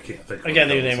can't think of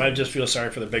his name. I just feel sorry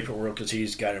for the Bigfoot world because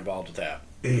he's got involved with that.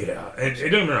 Yeah, and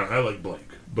don't get me wrong, I like Blink,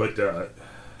 but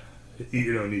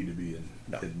you don't need to be in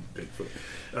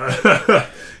Bigfoot.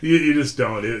 You just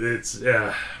don't. It's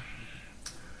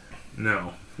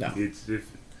no.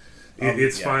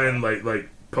 It's fine. Like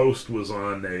Post was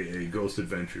on a Ghost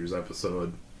Adventures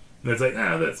episode, And it's like,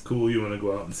 that's cool. You want to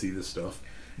go out and see this stuff.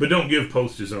 But don't give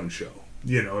Post his own show.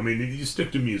 You know, I mean, you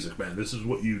stick to music, man. This is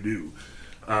what you do.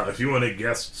 If you want to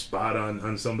guest spot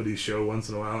on somebody's show once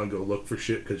in a while and go look for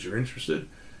shit because you're interested,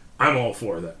 I'm all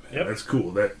for that, man. Yep. That's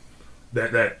cool. That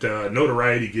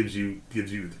notoriety gives you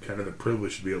kind of the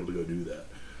privilege to be able to go do that.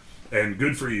 And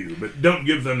good for you. But don't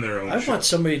give them their own show. Want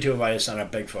somebody to invite us on a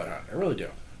Bigfoot hunt. I really do.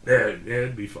 Yeah,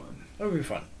 it'd be fun. That would be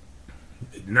fun.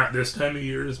 Not this time of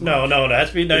year as much. No,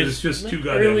 that's be nice. It's just too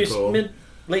goddamn cold.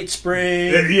 Late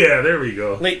spring. Yeah, there we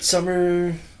go. Late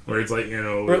summer. Where it's like,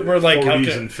 we're like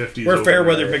 40s and 50s. We're fair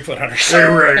weather Bigfoot hunters.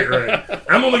 Right.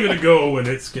 I'm only going to go when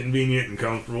it's convenient and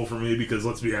comfortable for me because,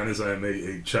 let's be honest, I'm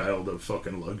a child of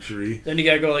fucking luxury. Then you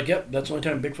got to go like, yep, that's the only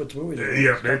time Bigfoot's moving.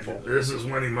 This is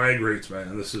when he migrates,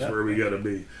 man. This is where we got to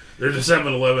be. There's a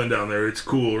 7-Eleven down there. It's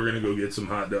cool. We're going to go get some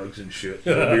hot dogs and shit.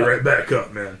 We'll be right back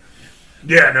up, man.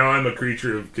 Yeah, no, I'm a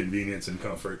creature of convenience and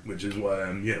comfort, which is why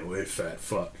I'm, a fat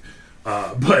fuck.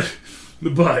 But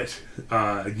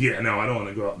I don't want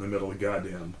to go out in the middle of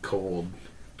goddamn cold,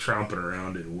 tromping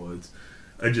around in woods.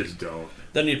 I just don't.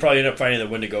 Then you'd probably end up finding the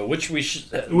Wendigo, which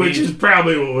is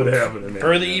probably what would happen to me.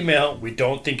 Per the email, we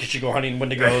don't think you should go hunting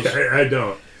Wendigos. I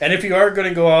don't. And if you are going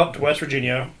to go out to West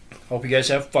Virginia, hope you guys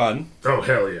have fun. Oh,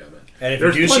 hell yeah, man. And if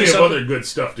there's you do plenty of other good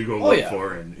stuff to go look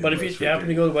for. But if you happen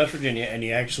to go to West Virginia and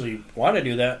you actually want to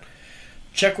do that,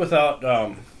 check with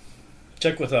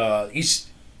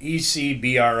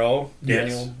ECBRO,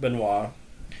 Daniel Benoit.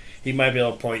 He might be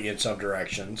able to point you in some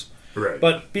directions. Right.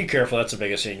 But be careful. That's the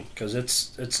biggest thing because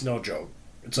it's no joke.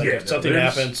 It's like if something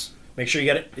happens, make sure you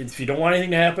get it. If you don't want anything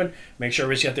to happen, make sure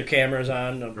everybody's got their cameras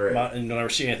on and you'll never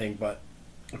see anything. But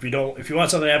if you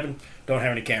want something to happen, don't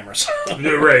have any cameras.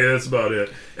 Right, that's about it.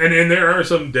 And there are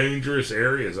some dangerous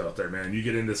areas out there, man. You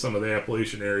get into some of the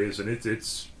Appalachian areas, and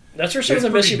it's that's where some of the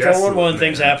missing 411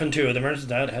 things happen too. The emergency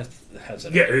that has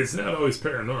it. Yeah, it's not always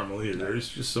paranormal either. There's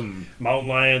just some mountain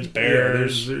lions,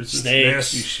 bears, there's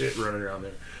snakes, nasty shit running around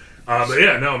there. But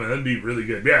yeah, no, man, that'd be really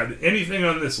good. Yeah, anything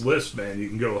on this list, man, you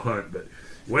can go hunt. But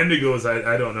Wendigos,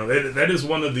 I don't know. That is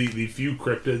one of the few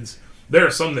cryptids. There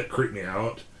are some that creep me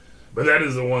out, but that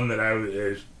is the one that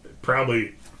is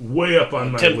probably way up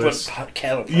on my list. 10-foot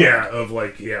cattle prod.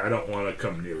 Yeah, I don't want to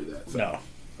come near that thing. No.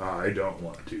 I don't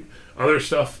want to. Other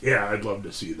stuff, yeah, I'd love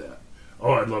to see that.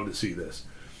 Oh, I'd love to see this.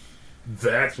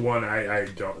 That's one I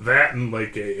don't. That and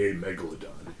like a megalodon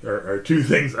are two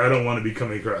things I don't want to be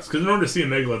coming across. Because in order to see a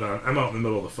megalodon, I'm out in the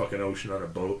middle of the fucking ocean on a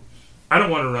boat. I don't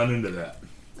want to run into that.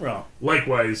 Well,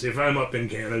 likewise, if I'm up in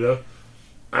Canada,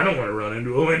 I don't want to run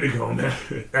into a Wendigo, man.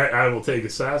 I will take a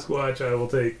Sasquatch. I will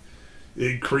take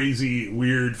a crazy,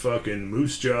 weird fucking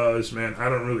moose jaws, man. I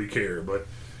don't really care, but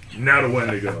not a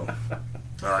Wendigo.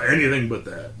 Anything but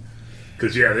that.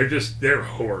 Because, yeah, they're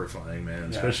horrifying, man.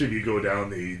 Especially if you go down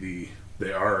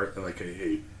they are like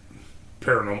a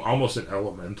paranormal, almost an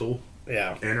elemental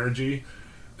energy.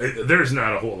 There's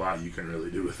not a whole lot you can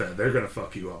really do with that. They're going to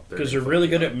fuck you up. Because they're really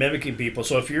good at mimicking people.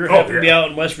 So if you're happen to be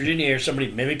out in West Virginia or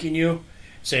somebody mimicking you,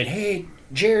 saying, hey,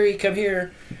 Jerry, come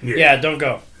here. Yeah, don't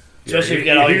go. Especially if you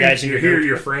got all your guys in your group. You hear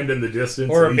your friend in the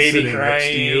distance. Or a baby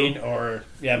crying. Or,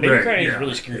 baby crying is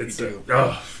really scary too.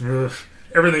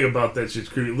 Everything about that shit's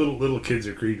creepy. Little kids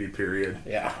are creepy, period.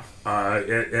 Yeah.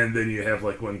 And then you have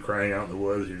like one crying out in the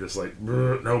woods. You're just like,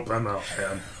 nope, I'm out,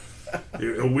 man.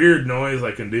 A weird noise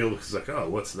I can deal with. It's like, oh,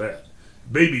 what's that?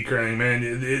 Baby crying,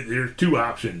 man. There are two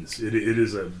options. It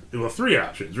is three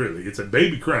options really. It's a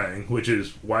baby crying, which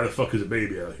is why the fuck is a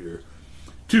baby out here.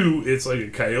 Two, it's like a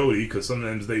coyote because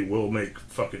sometimes they will make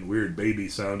fucking weird baby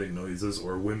sounding noises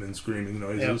or women screaming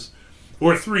noises. Yep.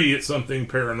 Or three, it's something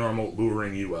paranormal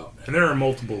luring you out. And there are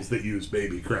multiples that use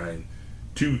baby crying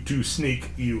to sneak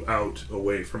you out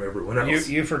away from everyone else.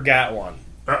 You forgot one.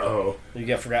 Uh-oh.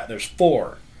 You forgot there's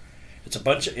 4. It's a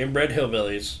bunch of inbred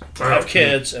hillbillies that have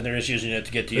kids, and they're just using it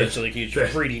to get to you so they can use your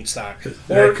breeding stock.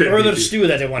 Or the stew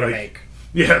that they want to make.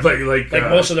 Yeah, like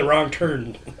most of the Wrong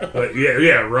Turn.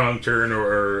 Wrong Turn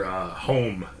or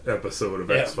Home episode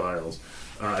of X-Files.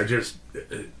 Just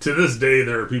to this day,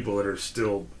 there are people that are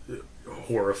still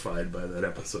horrified by that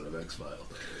episode of X-Files.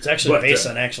 It's actually based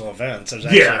on actual events. And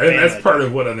that's part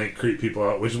of what I think creeped people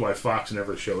out, which is why Fox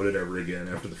never showed it ever again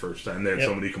after the first time. They had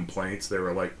so many complaints. They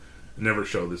were like, never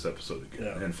show this episode again.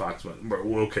 Yeah. And Fox went,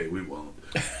 well, okay, we won't.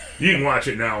 You can watch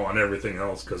it now on everything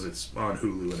else because it's on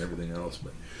Hulu and everything else.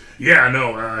 But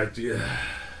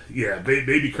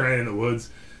baby crying in the woods,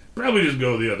 probably just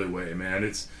go the other way, man.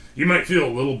 You might feel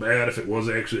a little bad if it was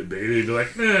actually a baby. You'd be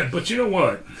like, but you know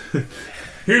what?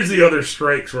 Here's the other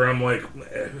strikes where I'm like,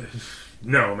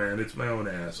 no, man, it's my own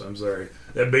ass. I'm sorry.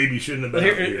 That baby shouldn't have been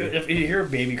out here. If you hear a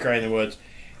baby cry in the woods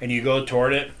and you go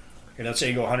toward it, And let's say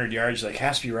you go 100 yards, like,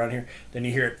 has to be around here. Then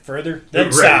you hear it further, then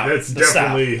Right, stop. that's Then stop.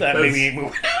 definitely- That that's- baby ain't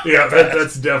moving. Yeah,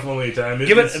 that's definitely time.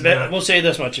 Give It's it. not- We'll say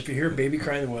this much: if you hear a baby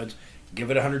cry in the woods,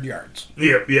 give it 100 yards.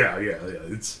 Yeah.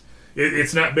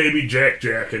 It's not baby Jack,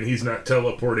 and he's not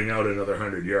teleporting out another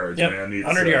 100 yards, Yep, man. It's,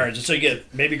 100 yards. And so you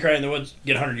get baby cry in the woods,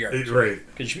 get 100 yards. Right.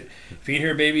 Because if you can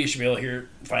hear a baby, you should be able to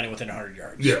find it within 100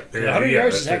 yards. Yeah, 100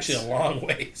 yards is that's- actually a long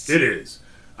ways. It is.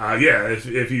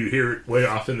 If you hear it way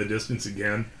off in the distance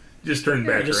again, just turn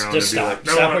back just around and stop. be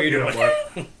like, Stop what you're you know doing.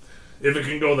 what? If it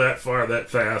can go that far, that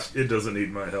fast, it doesn't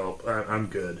need my help. I'm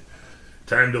good.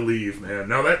 Time to leave, man.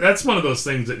 Now that's one of those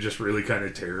things that just really kind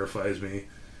of terrifies me.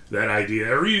 That idea,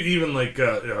 or even like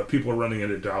people running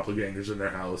into doppelgangers in their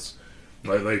house,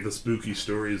 like the spooky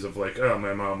stories of like, oh,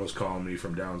 my mom was calling me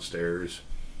from downstairs,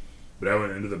 but I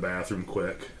went into the bathroom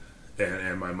quick,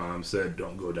 and my mom said,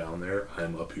 "Don't go down there.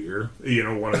 I'm up here." You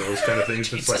know, one of those kind of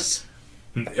things. It's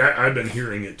like I've been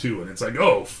hearing it too, and it's like,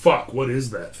 oh fuck, what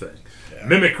is that thing? Yeah.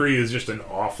 Mimicry is just an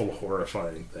awful,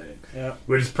 horrifying thing. Yeah.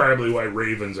 Which is probably why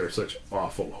ravens are such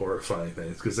awful, horrifying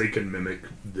things, because they can mimic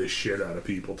the shit out of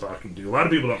people talking to you. A lot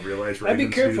of people don't realize ravens. I'd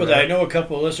be careful do with that. I know a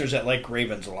couple of listeners that like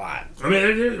ravens a lot. I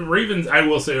mean, ravens, I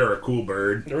will say, are a cool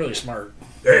bird. They're really smart.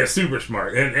 Yeah, super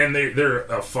smart, and they're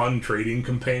a fun trading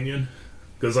companion,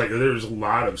 because like there's a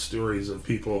lot of stories of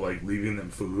people like leaving them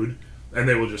food, and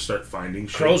they will just start finding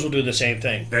shit. Crows will do the same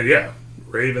thing. And yeah,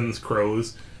 ravens,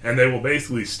 crows. And they will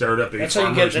basically start up a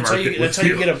farmer's market That's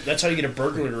how you get a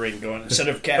burglar ring going instead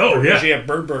of cat Oh, burglars. yeah. You have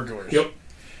bird burglars. Yep.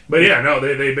 But yeah, no,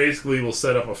 they basically will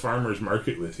set up a farmer's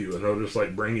market with you, and they'll just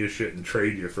like bring you shit and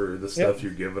trade you for the stuff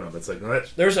you're giving them. It's like, no,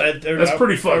 that's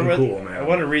pretty fucking cool, man. I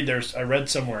want to read. I read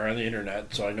somewhere on the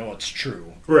internet, so I know it's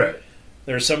true. Right.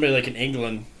 There's somebody like in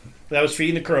England that was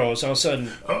feeding the crows. All of a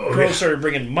sudden, crows started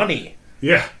bringing money.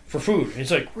 Yeah. For food. And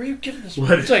he's like, "Where are you getting this?"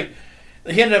 What? It's like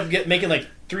he ended up making like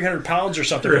 300 pounds or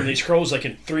something from these crows like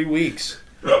in 3 weeks.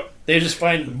 They just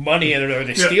find money or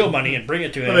they steal money and bring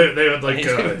it to him. They would like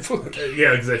food.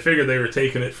 Yeah, because they figured they were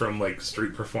taking it from like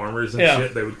street performers and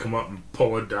shit. They would come up and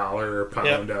pull $1 or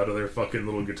 £1 out of their fucking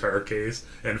little guitar case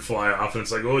and fly off. And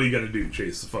it's like, what are you gonna do?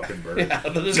 Chase the fucking bird? Yeah,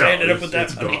 but this guy ended up with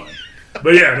that it's money. gone.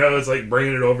 But yeah, no, it's like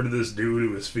bringing it over to this dude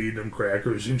who was feeding him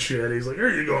crackers and shit. He's like, "Here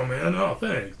you go, man. Oh,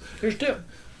 thanks. Here's tip.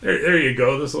 There you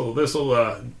go. This'll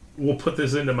we'll put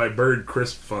this into my bird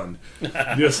crisp fund."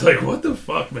 Just like, what the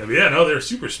fuck, man? But yeah, no, they're a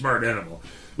super smart animal.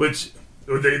 Which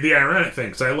the ironic thing,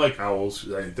 because I like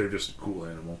owls. I think they're just a cool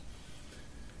animal.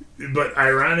 But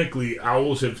ironically,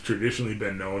 owls have traditionally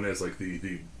been known as like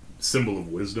the symbol of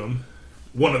wisdom.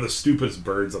 One of the stupidest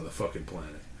birds on the fucking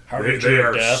planet. They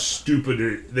are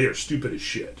stupid. They are stupid as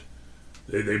shit.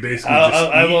 They basically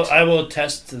I will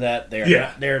attest to that. They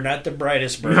are not the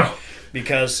brightest bird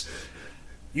because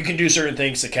you can do certain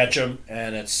things to catch them,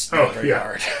 and it's not very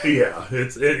hard. Yeah,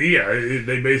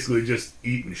 they basically just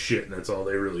eat and shit, and that's all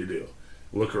they really do.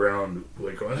 Look around,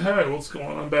 like, hey, what's going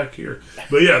on back here?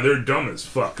 But yeah, they're dumb as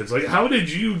fuck. It's like, how did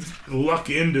you luck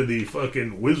into the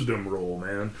fucking wisdom roll,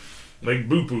 man? Like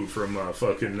Boo-Boo from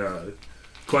fucking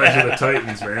Clash of the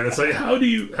Titans, man. It's like, how do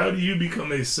you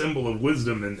become a symbol of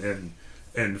wisdom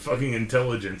and fucking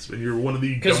intelligence when you're one of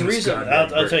the dumbest? Because the reason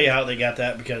I'll tell you how they got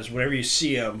that, because whenever you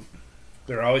see them,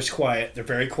 they're always quiet. They're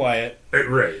very quiet,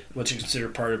 right? Which is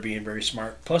considered part of being very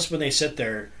smart. Plus, when they sit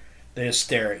there, they just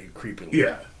stare at you creepily.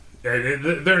 Yeah,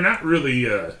 and they're not really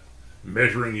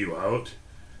measuring you out.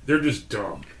 They're just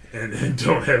dumb and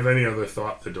don't have any other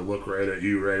thought than to look right at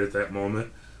you right at that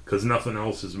moment, because nothing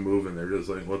else is moving. They're just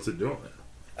like, what's it doing?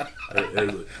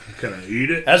 Can I eat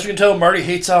it? As you can tell, Marty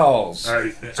hates owls.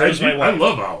 I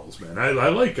love owls, man. I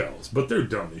like owls, but they're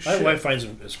dumb as shit. My wife finds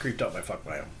them as creeped out by fuck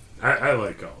by them. I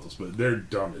like owls, but they're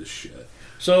dumb as shit.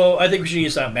 So I think we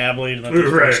should stop babbling and let these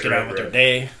folks get on with their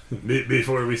day.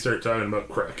 Before we start talking about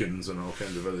krakens and all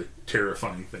kinds of other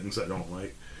terrifying things I don't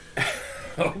like.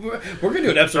 We're going to do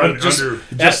an episode.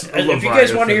 If you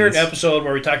guys want to hear an episode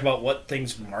where we talk about what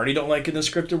things Marty don't like in the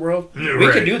scripted world,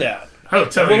 we can do that. I'll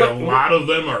tell you, a lot of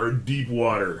them are deep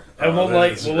water. And we'll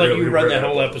let you run that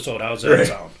whole episode. How's that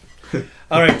sound?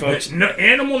 All right, folks.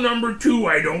 Animal number 2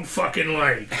 I don't fucking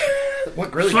like.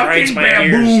 What really grinds my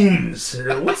baboons.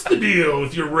 What's the deal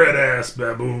with your red-ass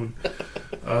baboon?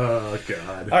 Oh,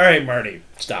 God. All right, Marty,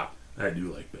 stop. I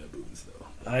do like baboons,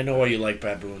 though. I know why you like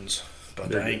baboons,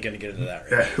 but I ain't going to get into that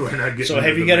right now. We're not getting so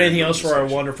have you got anything else for our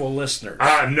wonderful listeners?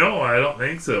 No, I don't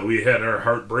think so. We had our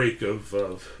heartbreak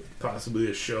of possibly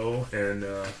a show, and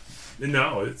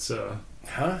no, it's...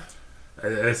 Huh?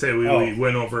 I say we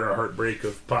went over a heartbreak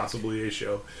of possibly a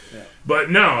show. Yeah. But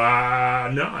no,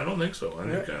 I don't think so. I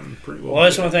think I'm pretty well. Well, I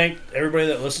just want to thank everybody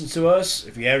that listens to us.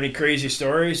 If you have any crazy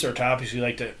stories or topics you'd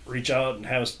like to reach out and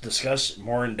have us discuss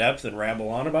more in depth and ramble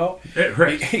on about,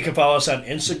 right. you can follow us on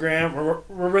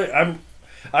Instagram.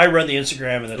 I run the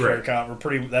Instagram and the Twitter Right. account.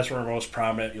 That's where we're most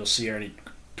prominent. You'll see any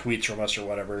tweets from us or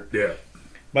whatever. Yeah.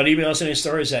 But email us any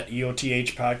stories at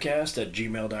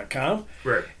eothpodcast@gmail.com.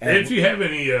 Right. And if you have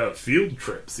any field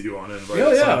trips that you want to invite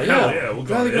Oh, us yeah, on, yeah. hell yeah, we'll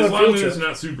go. Gladly go As on long field as it's trip.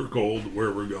 not super cold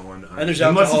where we're going. And there's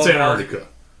unless it's alcohol Antarctica.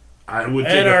 I would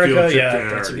take a Antarctica, field trip yeah, to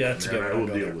that's a Antarctica. good and I one. will I'll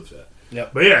go deal there. with that.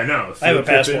 Yep. But yeah, no. I have a field trip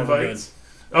passport. We're invites.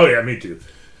 Oh yeah, me too.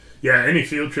 Yeah, any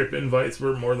field trip invites,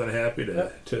 we're more than happy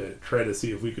to try to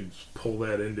see if we could pull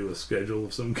that into a schedule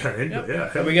of some kind. Yep. But yeah,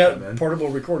 And we got portable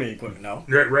recording equipment now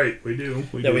right, we do.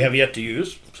 that we have yet to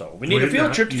use. So we need a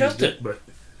field trip to test it. But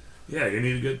yeah, you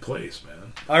need a good place,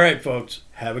 man. All right, folks.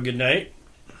 Have a good night.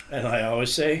 And I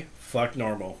always say, fuck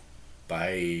normal.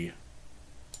 Bye.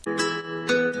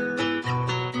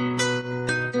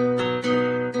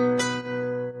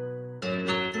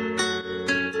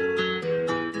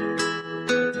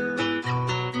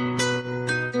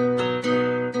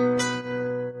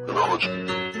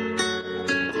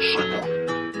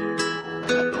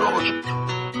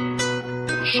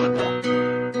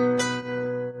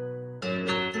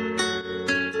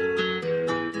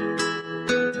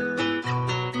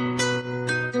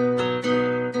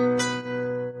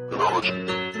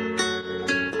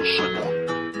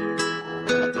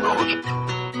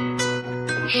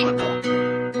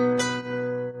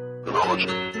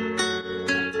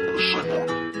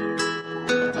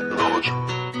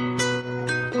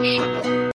 Signal.